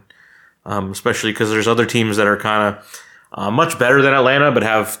are. And especially because there's other teams that are kind of much better than Atlanta, but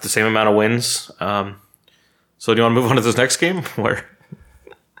have the same amount of wins. So do you want to move on to this next game? Where?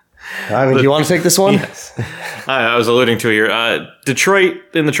 I mean, do you want to take this one? Yes. I was alluding to it here. Detroit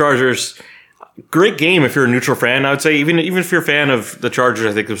and the Chargers. Great game if you're a neutral fan. I would say even if you're a fan of the Chargers,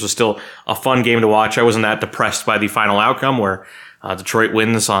 I think this was still a fun game to watch. I wasn't that depressed by the final outcome where Detroit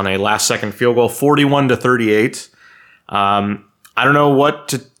wins on a last-second field goal, 41-38. I don't know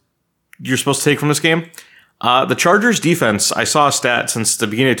what you're supposed to take from this game. The Chargers defense, I saw a stat since the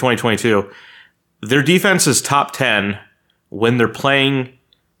beginning of 2022. Their defense is top 10 when they're playing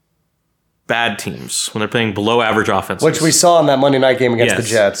bad teams, when they're playing below average offenses. Which we saw in that Monday night game against the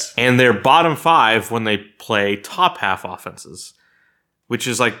Jets. And they're bottom 5 when they play top half offenses, which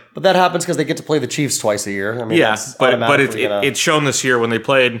is like... But that happens because they get to play the Chiefs twice a year. I mean, yeah, but it's shown this year when they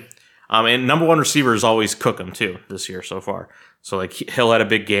played... and number one receivers always cook them too this year so far. So like Hill had a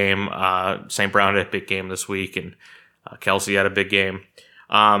big game, St. Brown had a big game this week, and Kelsey had a big game.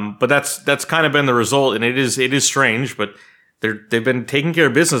 But that's kind of been the result, and it is strange, but they've been taking care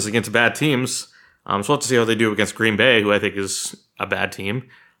of business against bad teams. So we'll have to see how they do against Green Bay, who I think is a bad team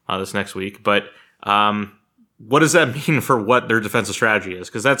this next week. But what does that mean for what their defensive strategy is?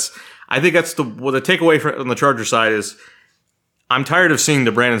 Because I think that's the takeaway on the Charger side is I'm tired of seeing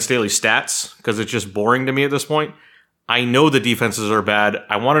the Brandon Staley stats because it's just boring to me at this point. I know the defenses are bad.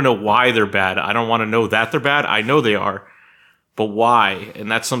 I want to know why they're bad. I don't want to know that they're bad. I know they are, but why? And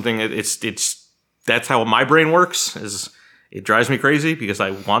that's something that's how my brain works. It drives me crazy because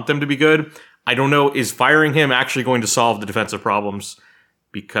I want them to be good. I don't know, is firing him actually going to solve the defensive problems?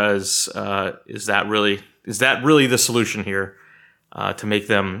 Because is that really the solution here to make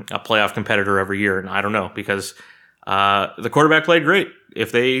them a playoff competitor every year? And I don't know, because the quarterback played great.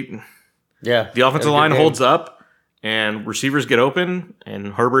 If the offensive line holds up and receivers get open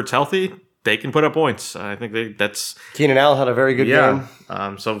and Herbert's healthy, they can put up points. I think that's... Keenan Allen had a very good game.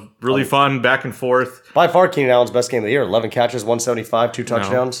 So really fun, back and forth. By far, Keenan Allen's best game of the year. 11 catches, 175, 2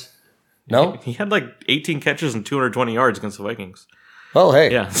 touchdowns. No? He had like 18 catches and 220 yards against the Vikings. Oh,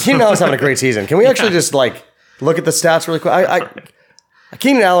 hey. Yeah. Keenan Allen's having a great season. Can we actually just look at the stats really quick?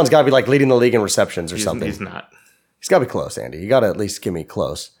 Keenan Allen's got to be leading the league in receptions or something. He's not. He's got to be close, Andy. You got to at least give me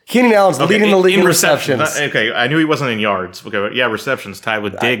close. Keenan Allen's leading the league in receptions. Okay, I knew he wasn't in yards. Okay, but yeah, receptions tied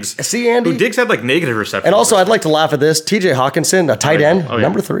with Diggs. See, Andy? Diggs had negative receptions. And also, I'd like to laugh at this. TJ Hawkinson, a tight end,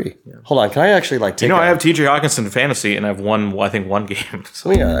 number 3. Yeah. Hold on, can I actually take I have TJ Hawkinson in fantasy, and I've won, I think, one game. So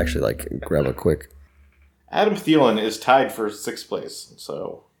let me actually grab a quick. Adam Thielen is tied for 6th place,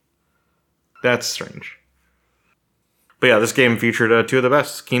 so that's strange. But yeah, this game featured 2 of the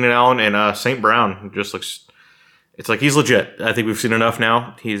best, Keenan Allen and St. Brown, who just looks... It's like he's legit. I think we've seen enough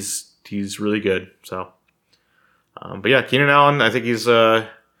now. He's really good. So, but yeah, Keenan Allen, I think he's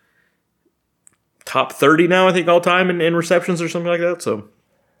top 30 now, I think, all time in receptions or something like that. So,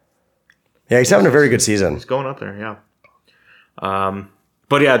 yeah, he's having a very good season. He's going up there, yeah.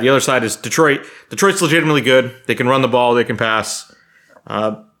 But yeah, the other side is Detroit. Detroit's legitimately good. They can run the ball. They can pass.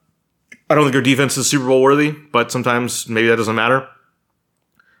 I don't think their defense is Super Bowl worthy, but sometimes maybe that doesn't matter.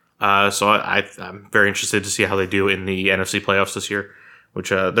 So I'm very interested to see how they do in the NFC playoffs this year, which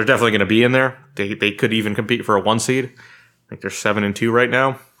they're definitely going to be in there. They could even compete for a 1 seed. I think they're 7-2 right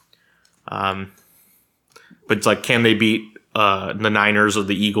now. But it's can they beat the Niners or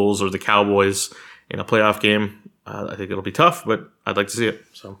the Eagles or the Cowboys in a playoff game? I think it'll be tough, but I'd like to see it.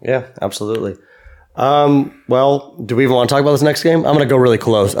 So yeah, absolutely. Well, do we even want to talk about this next game? I'm going to go really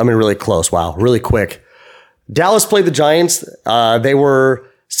close. Really close. Wow, really quick. Dallas played the Giants. They were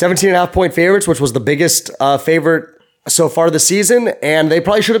 17.5-point favorites, which was the biggest favorite so far this season, and they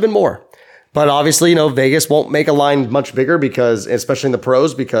probably should have been more. But obviously, Vegas won't make a line much bigger because, especially in the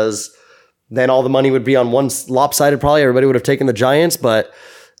pros, because then all the money would be on one lopsided. Probably everybody would have taken the Giants, but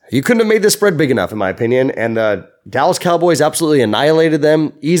you couldn't have made this spread big enough, in my opinion. And the Dallas Cowboys absolutely annihilated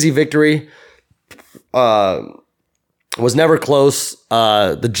them. Easy victory. Was never close.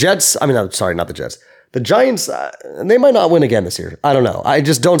 The Jets. Not the Jets. The Giants, they might not win again this year. I don't know. I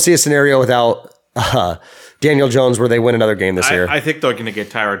just don't see a scenario without Daniel Jones where they win another game this year. I think they're going to get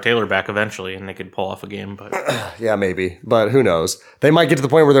Tyrod Taylor back eventually, and they could pull off a game. But yeah, maybe. But who knows? They might get to the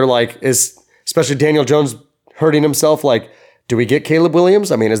point where they're especially Daniel Jones hurting himself, do we get Caleb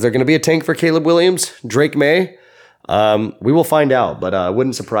Williams? Is there going to be a tank for Caleb Williams? Drake May? We will find out, but it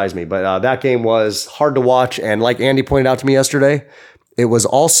wouldn't surprise me. But that game was hard to watch, and like Andy pointed out to me yesterday, it was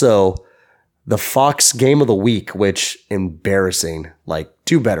also the Fox game of the week, which embarrassing,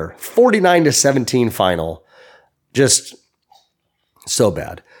 do better. 49-17 final. Just so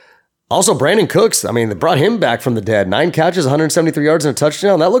bad. Also, Brandon Cooks, they brought him back from the dead. 9 catches, 173 yards and a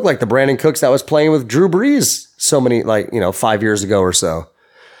touchdown. That looked like the Brandon Cooks that was playing with Drew Brees so many, 5 years ago or so.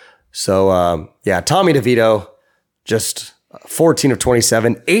 So, Tommy DeVito, just 14 of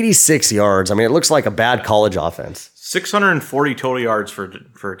 27, 86 yards. I mean, it looks like a bad college offense. 640 total yards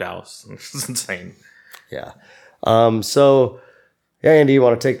for Dallas. This is insane. Yeah. Andy, you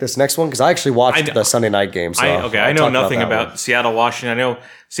want to take this next one? Because I actually watched the Sunday night game. So I know nothing about Seattle, Washington. I know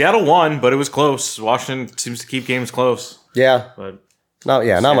Seattle won, but it was close. Washington seems to keep games close. Yeah. But not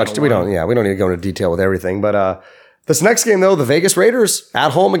much. We don't need to go into detail with everything. But this next game, though, the Vegas Raiders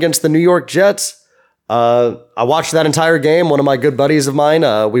at home against the New York Jets. I watched that entire game. One of my good buddies of mine,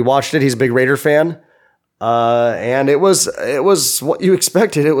 we watched it. He's a big Raider fan. And it was what you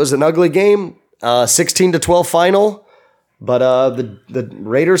expected. It was an ugly game, 16-12 final. But the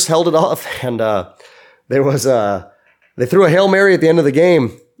Raiders held it off, and they threw a Hail Mary at the end of the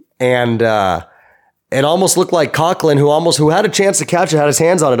game, and it almost looked like Conklin, who had a chance to catch it, had his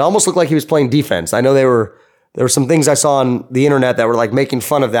hands on it. Almost looked like he was playing defense. I know there were some things I saw on the internet that were like making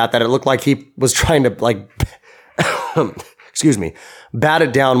fun of that it looked like he was trying to excuse me, bat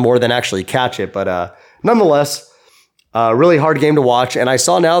it down more than actually catch it. But nonetheless, really hard game to watch. And I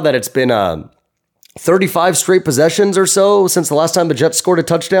saw now that it's been 35 straight possessions or so since the last time the Jets scored a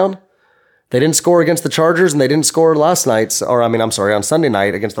touchdown. They didn't score against the Chargers, and they didn't score on Sunday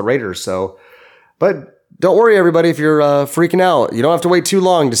night against the Raiders. So, but don't worry, everybody, if you're freaking out. You don't have to wait too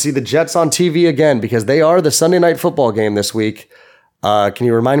long to see the Jets on TV again, because they are the Sunday night football game this week. Can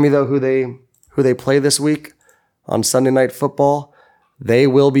you remind me, though, who they play this week on Sunday night football? They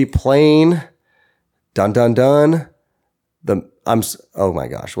will be playing, dun, dun, dun, oh my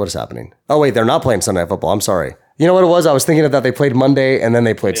gosh, what is happening? Oh wait, they're not playing Sunday Night Football. I'm sorry. You know what it was? I was thinking that they played Monday and then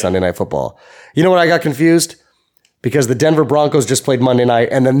they played Sunday Night Football. You know what? I got confused because the Denver Broncos just played Monday night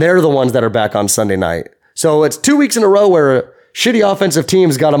and then they're the ones that are back on Sunday night. So it's 2 weeks in a row where shitty offensive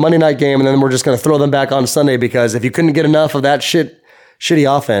teams got a Monday night game and then we're just going to throw them back on Sunday because if you couldn't get enough of that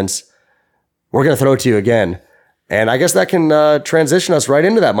shitty offense, we're going to throw it to you again. And I guess that can transition us right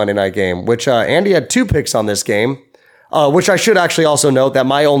into that Monday night game, which Andy had 2 picks on this game. Which I should actually also note that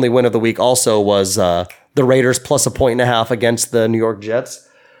my only win of the week also was the Raiders plus 1.5 against the New York Jets.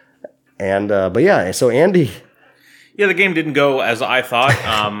 And so Andy. Yeah, the game didn't go as I thought.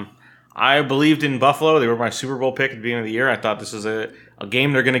 I believed in Buffalo. They were my Super Bowl pick at the beginning of the year. I thought this is a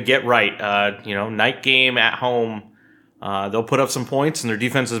game they're going to get right. Night game at home. They'll put up some points, and their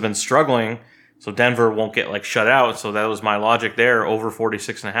defense has been struggling, so Denver won't get shut out. So that was my logic there, over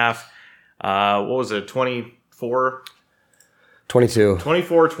 46.5. What was it, 24?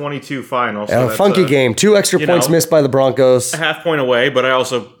 24-22 final. So a funky game. 2 extra points missed by the Broncos. A half point away, but I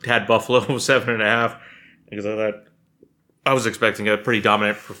also had Buffalo 7.5 because I thought I was expecting a pretty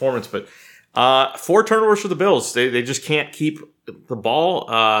dominant performance. But 4 turnovers for the Bills. They just can't keep the ball.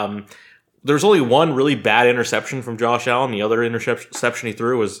 There's only one really bad interception from Josh Allen. The other interception he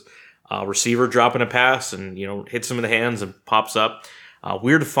threw was a receiver dropping a pass and hits him in the hands and pops up.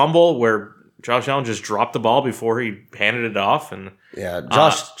 Weird fumble where Josh Allen just dropped the ball before he handed it off, and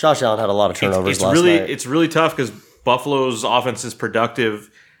Josh Allen had a lot of turnovers last night. It's really tough because Buffalo's offense is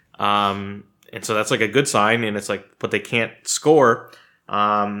productive, and so that's a good sign. And it's but they can't score.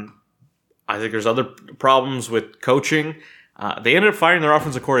 I think there's other problems with coaching. They ended up firing their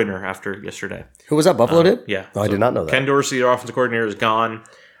offensive coordinator after yesterday. Who was that? Buffalo did? Yeah. I did not know that. Ken Dorsey, their offensive coordinator, is gone.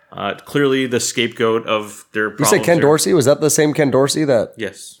 Clearly the scapegoat of their problems. You said Ken Dorsey? Was that the same Ken Dorsey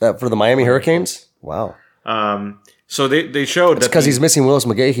that for the Miami Hurricanes? Wow. So they showed that's because he's missing Willis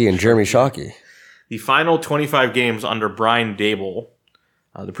McGahee and Jeremy Shockey. The final 25 games under Brian Daboll,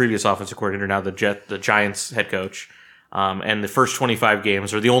 the previous offensive coordinator, now the Giants head coach, and the first 25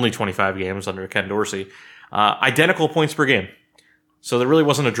 games, or the only 25 games under Ken Dorsey, identical points per game. So there really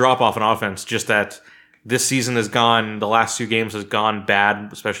wasn't a drop-off in offense, just that this season has gone, the last 2 games has gone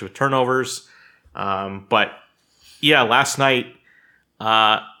bad, especially with turnovers. But yeah, last night,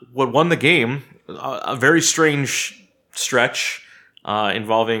 what won the game, a very strange stretch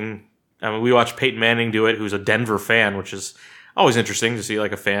involving, we watched Peyton Manning do it, who's a Denver fan, which is always interesting to see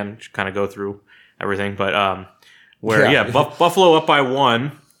a fan kind of go through everything. But Buffalo up by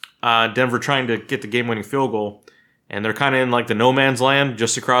 1, Denver trying to get the game-winning field goal. And they're kind of in the no man's land,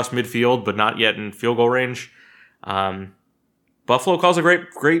 just across midfield, but not yet in field goal range. Buffalo calls a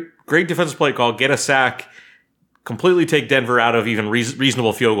great defensive play call, get a sack, completely take Denver out of even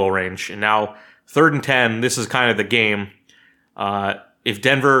reasonable field goal range. And now 3rd and 10, this is kind of the game. If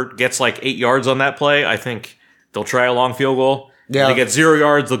Denver gets 8 yards on that play, I think they'll try a long field goal. Yeah. If they get 0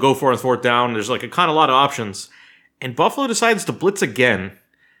 yards, they'll go for it on 4th down. There's a kind of lot of options. And Buffalo decides to blitz again,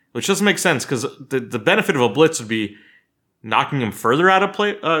 which doesn't make sense because the benefit of a blitz would be knocking them further out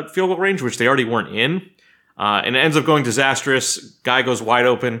of field goal range, which they already weren't in. And it ends up going disastrous. Guy goes wide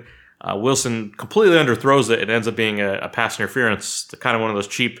open. Wilson completely underthrows it. It ends up being a pass interference, kind of one of those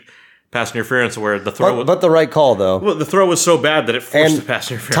cheap pass interference where the throw... But the right call, though. Well, the throw was so bad that it forced the pass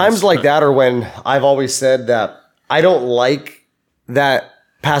interference. Times like that are when I've always said that I don't like that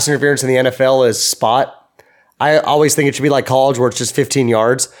pass interference in the NFL is spot. I always think it should be like college where it's just 15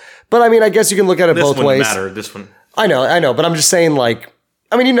 yards. But, I mean, I guess you can look at it both ways. This one. I know. But I'm just saying, like...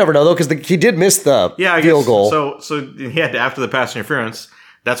 I mean, you never know, though, because he did miss the field goal. So he had to, after the pass interference,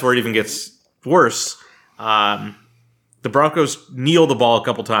 that's where it even gets worse. The Broncos kneel the ball a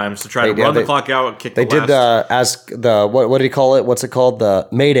couple times to try to run the clock out and kick the last. They did what did he call it? What's it called? The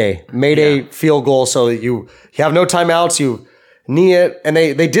Mayday field goal. So you have no timeouts. You knee it, and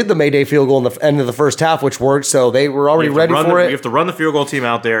they did the Mayday field goal in the end of the first half, which worked. So they were already ready for it. You have to run the field goal team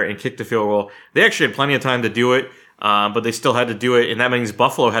out there and kick the field goal. They actually had plenty of time to do it. But they still had to do it, and that means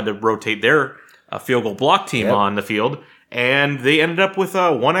Buffalo had to rotate their field goal block team on the field, and they ended up with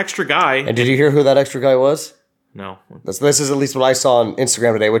one extra guy. And did you hear who that extra guy was? No. This is at least what I saw on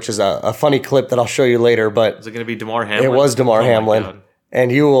Instagram today, which is a funny clip that I'll show you later. But is it going to be Damar Hamlin? It was Damar Hamlin,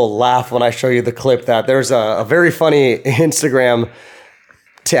 and you will laugh when I show you the clip. That there's a very funny Instagram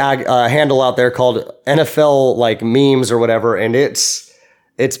tag handle out there called NFL like memes or whatever, and it's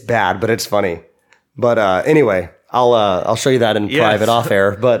bad, but it's funny. But anyway. I'll show you that in private off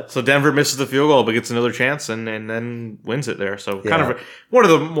air. But so Denver misses the field goal, but gets another chance and then wins it there. So kind of one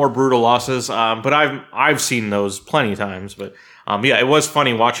of the more brutal losses. But I've seen those plenty of times. But it was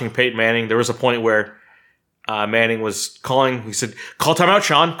funny watching Peyton Manning. There was a point where Manning was calling. He said, "Call timeout,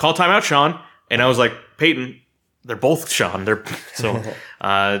 Sean. Call timeout, Sean." And I was like, Peyton, they're both Sean.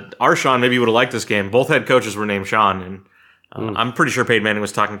 Our Sean maybe would have liked this game. Both head coaches were named Sean, and I'm pretty sure Peyton Manning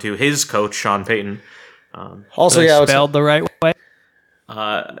was talking to his coach, Sean Payton. Also, spelled the right way.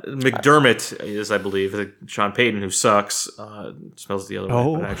 McDermott is, I believe, Sean Payton, who sucks, spells it the other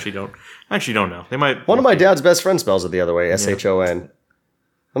way. But I actually don't know. They might. One of my dad's best friends spells it the other way, Shon.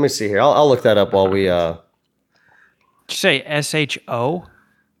 Let me see here. I'll look that up while we. Did you say SHO?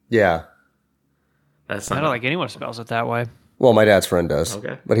 Yeah. That's I don't think anyone spells it that way. Well, my dad's friend does.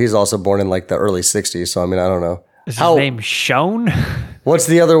 Okay. But he's also born in like the early '60s, so I mean, I don't know. Is his name Shone? What's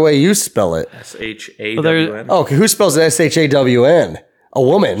the other way you spell it? SHAWN. Oh, okay. Who spells it SHAWN? A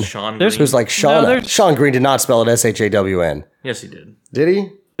woman. Sean Green. Who's like Shauna. No, Sean Green did not spell it SHAWN. Yes, he did. Did he?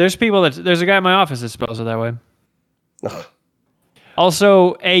 There's a guy in my office that spells it that way.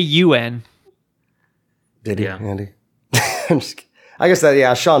 Also, AUN. Did he, Andy? I guess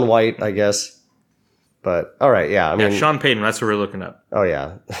that, Sean White, I guess. But, all right, I mean. Sean Payton, that's what we're looking up. Oh,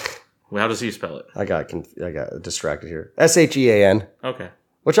 yeah. Well, how does he spell it? I got distracted here. SHEAN. Okay.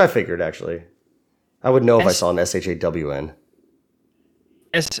 Which I figured, actually. I would know if I saw an SHAWN.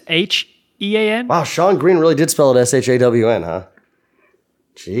 SHEAN? Wow, Sean Green really did spell it SHAWN, huh?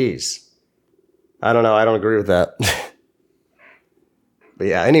 Jeez. I don't know. I don't agree with that. But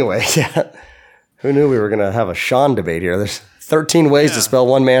anyway, Who knew we were going to have a Sean debate here? There's 13 ways to spell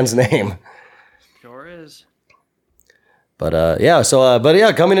one man's name. Sure is. But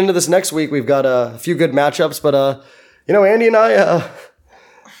coming into this next week, we've got a few good matchups. But Andy and I,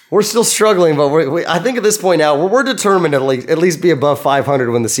 we're still struggling. But I think at this point now, we're determined to at least be above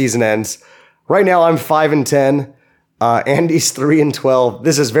 500 when the season ends. Right now, I'm 5-10. Andy's 3-12.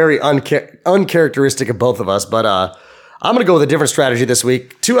 This is very uncharacteristic of both of us. But I'm going to go with a different strategy this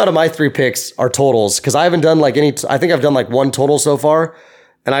week. 2 out of my 3 picks are totals because I haven't done I think I've done one total so far.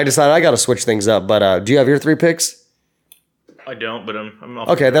 And I decided I got to switch things up. But do you have your 3 picks? I don't, but I'm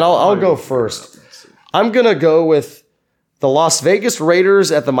okay, then I'll go first. I'm going to go with the Las Vegas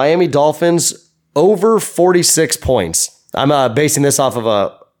Raiders at the Miami Dolphins over 46 points. I'm basing this off of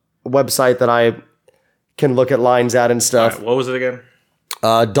a website that I can look at lines at and stuff. Right, what was it again?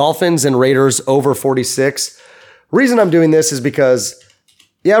 Dolphins and Raiders over 46. Reason I'm doing this is because,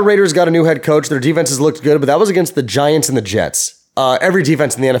 Raiders got a new head coach. Their defenses looked good, but that was against the Giants and the Jets. Every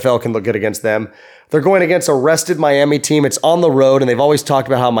defense in the NFL can look good against them. They're going against a rested Miami team. It's on the road, and they've always talked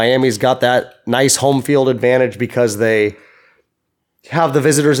about how Miami's got that nice home field advantage because they have the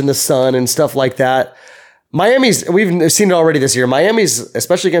visitors in the sun and stuff like that. We've seen it already this year. Miami's,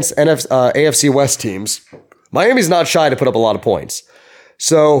 especially against AFC West teams, Miami's not shy to put up a lot of points.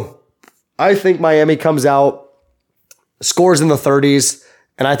 So I think Miami comes out, scores in the 30s,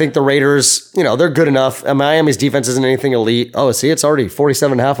 and I think the Raiders, they're good enough. And Miami's defense isn't anything elite. Oh, see, it's already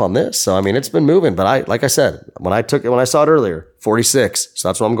 47.5 on this. So, I mean, it's been moving. But like I said, when I saw it earlier, 46. So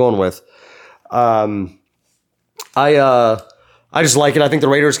that's what I'm going with. I just like it. I think the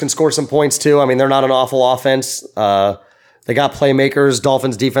Raiders can score some points too. I mean, they're not an awful offense. They got playmakers.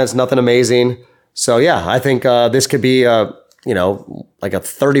 Dolphins defense, nothing amazing. So yeah, I think this could be like a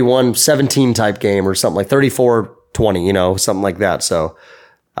 31-17 type game or something like 34-20, something like that. So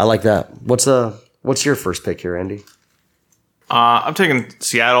I like that. What's your first pick here, Andy? I'm taking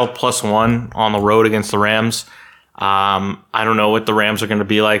Seattle +1 on the road against the Rams. I don't know what the Rams are going to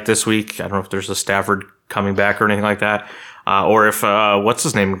be like this week. I don't know if there's a Stafford coming back or anything like that. Or if, what's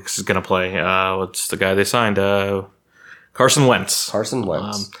his name is going to play? What's the guy they signed? Carson Wentz.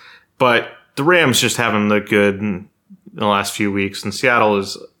 But the Rams just haven't looked good in the last few weeks, and Seattle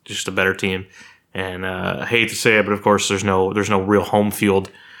is just a better team. And I hate to say it, but of course there's no real home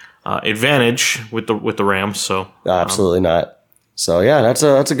field advantage with the Rams. So absolutely not. So yeah, that's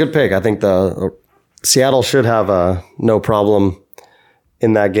a good pick. I think the Seattle should have no problem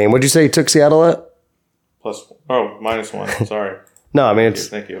in that game. What'd you say you took Seattle at? -1. Sorry. No, I mean it's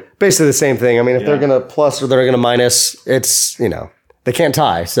thank you. Basically the same thing. I mean if they're gonna plus or they're gonna minus, it's they can't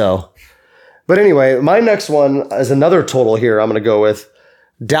tie. So, but anyway, my next one is another total here. I'm gonna go with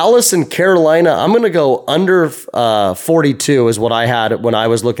Dallas and Carolina. I'm gonna go under 42 is what I had when I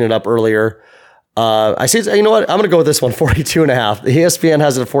was looking it up earlier. I see. You know what? I'm gonna go with this one, 42.5. The ESPN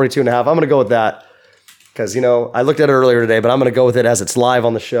has it at 42.5. I'm gonna go with that because I looked at it earlier today, but I'm gonna go with it as it's live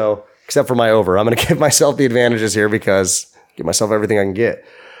on the show. Except for my over. I'm going to give myself the advantages here because give myself everything I can get.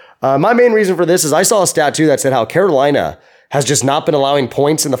 My main reason for this is I saw a stat too that said how Carolina has just not been allowing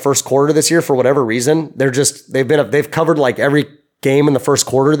points in the first quarter this year for whatever reason. They've covered like every game in the first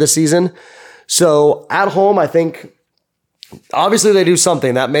quarter this season. So at home, I think obviously they do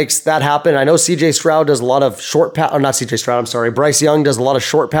something that makes that happen. I know CJ Stroud does a lot of Bryce Young does a lot of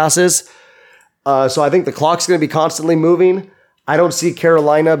short passes. So I think the clock's going to be constantly moving. I don't see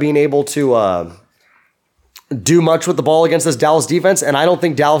Carolina being able to do much with the ball against this Dallas defense, and I don't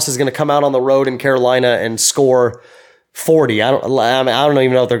think Dallas is going to come out on the road in Carolina and score 40. I don't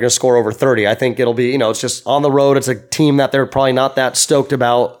even know if they're going to score over 30. I think it'll be, it's just on the road. It's a team that they're probably not that stoked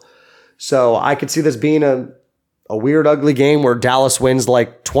about. So I could see this being a weird, ugly game where Dallas wins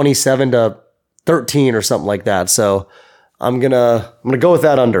like 27-13 or something like that. So I'm gonna go with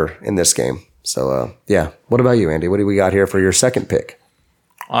that under in this game. So, yeah. What about you, Andy? What do we got here for your second pick?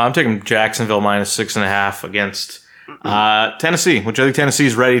 I'm taking Jacksonville -6.5 against Tennessee, which I think Tennessee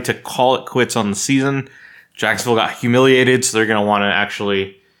is ready to call it quits on the season. Jacksonville got humiliated, so they're going to want to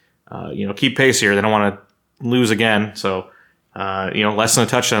actually, keep pace here. They don't want to lose again. So, less than a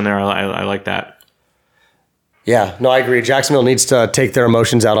touchdown there. I like that. Yeah, no, I agree. Jacksonville needs to take their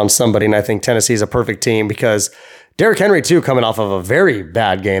emotions out on somebody, and I think Tennessee is a perfect team because Derrick Henry, too, coming off of a very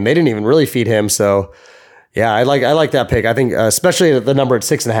bad game. They didn't even really feed him. So, yeah, I like that pick. I think especially the number at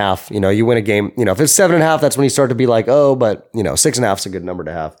 6.5, you win a game. If it's 7.5, that's when you start to be like, oh, but, 6.5 is a good number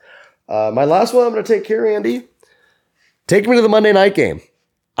to have. My last one I'm going to take here, Andy. Take me to the Monday night game.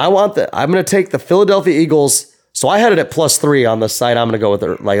 I'm going to take the Philadelphia Eagles. So I had it at +3 on the site. I'm going to go with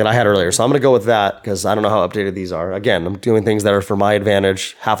it like that I had earlier. So I'm going to go with that because I don't know how updated these are. Again, I'm doing things that are for my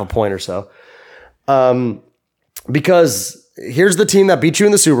advantage, half a point or so. Because here's the team that beat you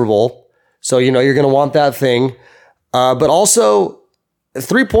in the Super Bowl. So, you're going to want that thing. But also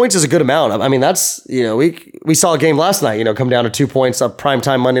 3 points is a good amount. I mean, that's, we saw a game last night, come down to 2 points, a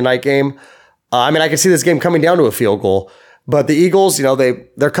primetime Monday night game. I can see this game coming down to a field goal, but the Eagles,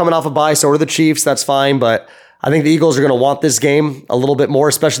 they're coming off a bye. So are the Chiefs. That's fine. But I think the Eagles are going to want this game a little bit more,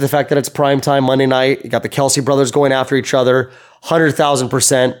 especially the fact that it's primetime Monday night. You got the Kelsey brothers going after each other.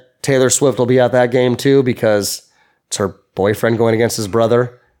 100,000% Taylor Swift will be at that game too, because it's her boyfriend going against his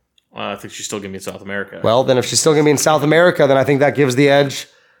brother. I think she's still going to be in South America. Well, then if she's still going to be in South America, then I think that gives the edge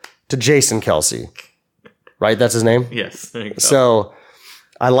to Jason Kelsey. Right? That's his name? Yes. There you go. So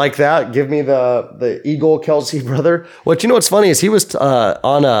I like that. Give me the Eagle Kelsey brother. What's funny is he was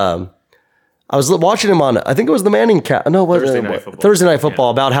I was watching him on, I think it was the Manning Thursday Night Football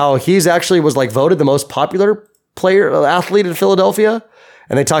about how he's actually was like voted the most popular athlete in Philadelphia.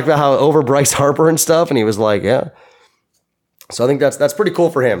 And they talked about how over Bryce Harper and stuff. And he was like, yeah. So I think that's pretty cool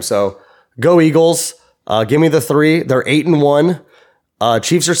for him. So go Eagles. Give me the 3. They're 8-1.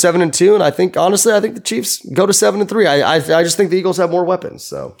 Chiefs are 7-2. And I think the Chiefs go to 7-3. I just think the Eagles have more weapons.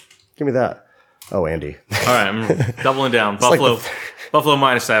 So give me that. Oh, Andy. All right. I'm doubling down. Buffalo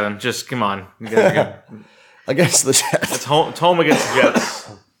 -7. Just come on. Against the Jets. It's home against the Jets.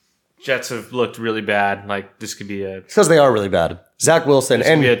 Jets have looked really bad. Like this could be because they are really bad. Zach Wilson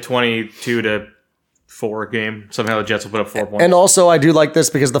and be a 22-4 game. Somehow the Jets will put up 4 points. And also, I do like this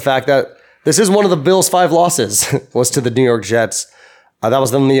because the fact that this is one of the Bills' 5 losses was to the New York Jets. That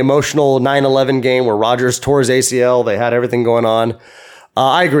was then the emotional 9-11 game where Rodgers tore his ACL. They had everything going on.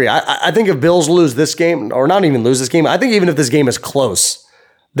 I agree. I think if Bills lose this game, or not even lose this game, I think even if this game is close,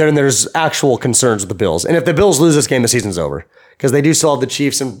 then there's actual concerns with the Bills. And if the Bills lose this game, the season's over because they do still have the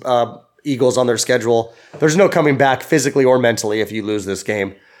Chiefs and Eagles on their schedule. There's no coming back physically or mentally if you lose this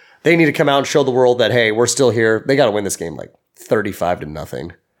game. They need to come out and show the world that, hey, we're still here. They got to win this game like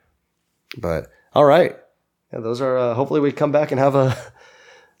 35-0. But all right. Yeah, those are, hopefully we come back and have a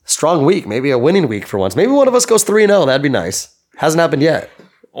strong week, maybe a winning week for once. Maybe one of us goes 3-0. That'd be nice. Hasn't happened yet.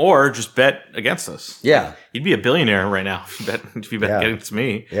 Or just bet against us. Yeah. You'd be a billionaire right now if you bet against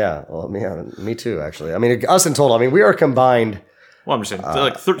me. Yeah. Well, me too, actually. I mean, us in total, we are combined. Well, I'm just saying,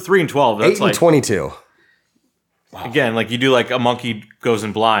 like 3-12. That's 8-22. Wow. Again, like you do like a monkey goes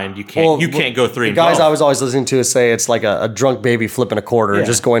in blind. You can't go 3-12. The guys I was always listening to say it's like a drunk baby flipping a quarter and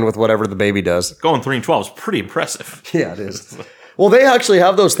just going with whatever the baby does. Going 3-12 is pretty impressive. Yeah, it is. Well, they actually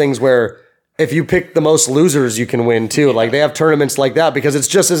have those things where if you pick the most losers, you can win too. Like they have tournaments like that because it's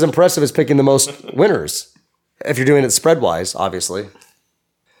just as impressive as picking the most winners. If you're doing it spread-wise, obviously.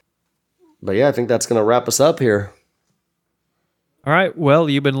 But yeah, I think that's going to wrap us up here. All right. Well,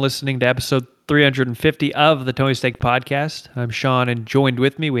 you've been listening to episode 350 of the Tony Steak Podcast. I'm Sean, and joined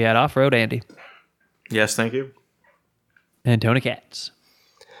with me, we had Off-Road Andy. Yes, thank you. And Tony Katz.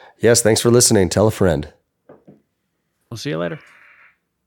 Yes, thanks for listening. Tell a friend. We'll see you later.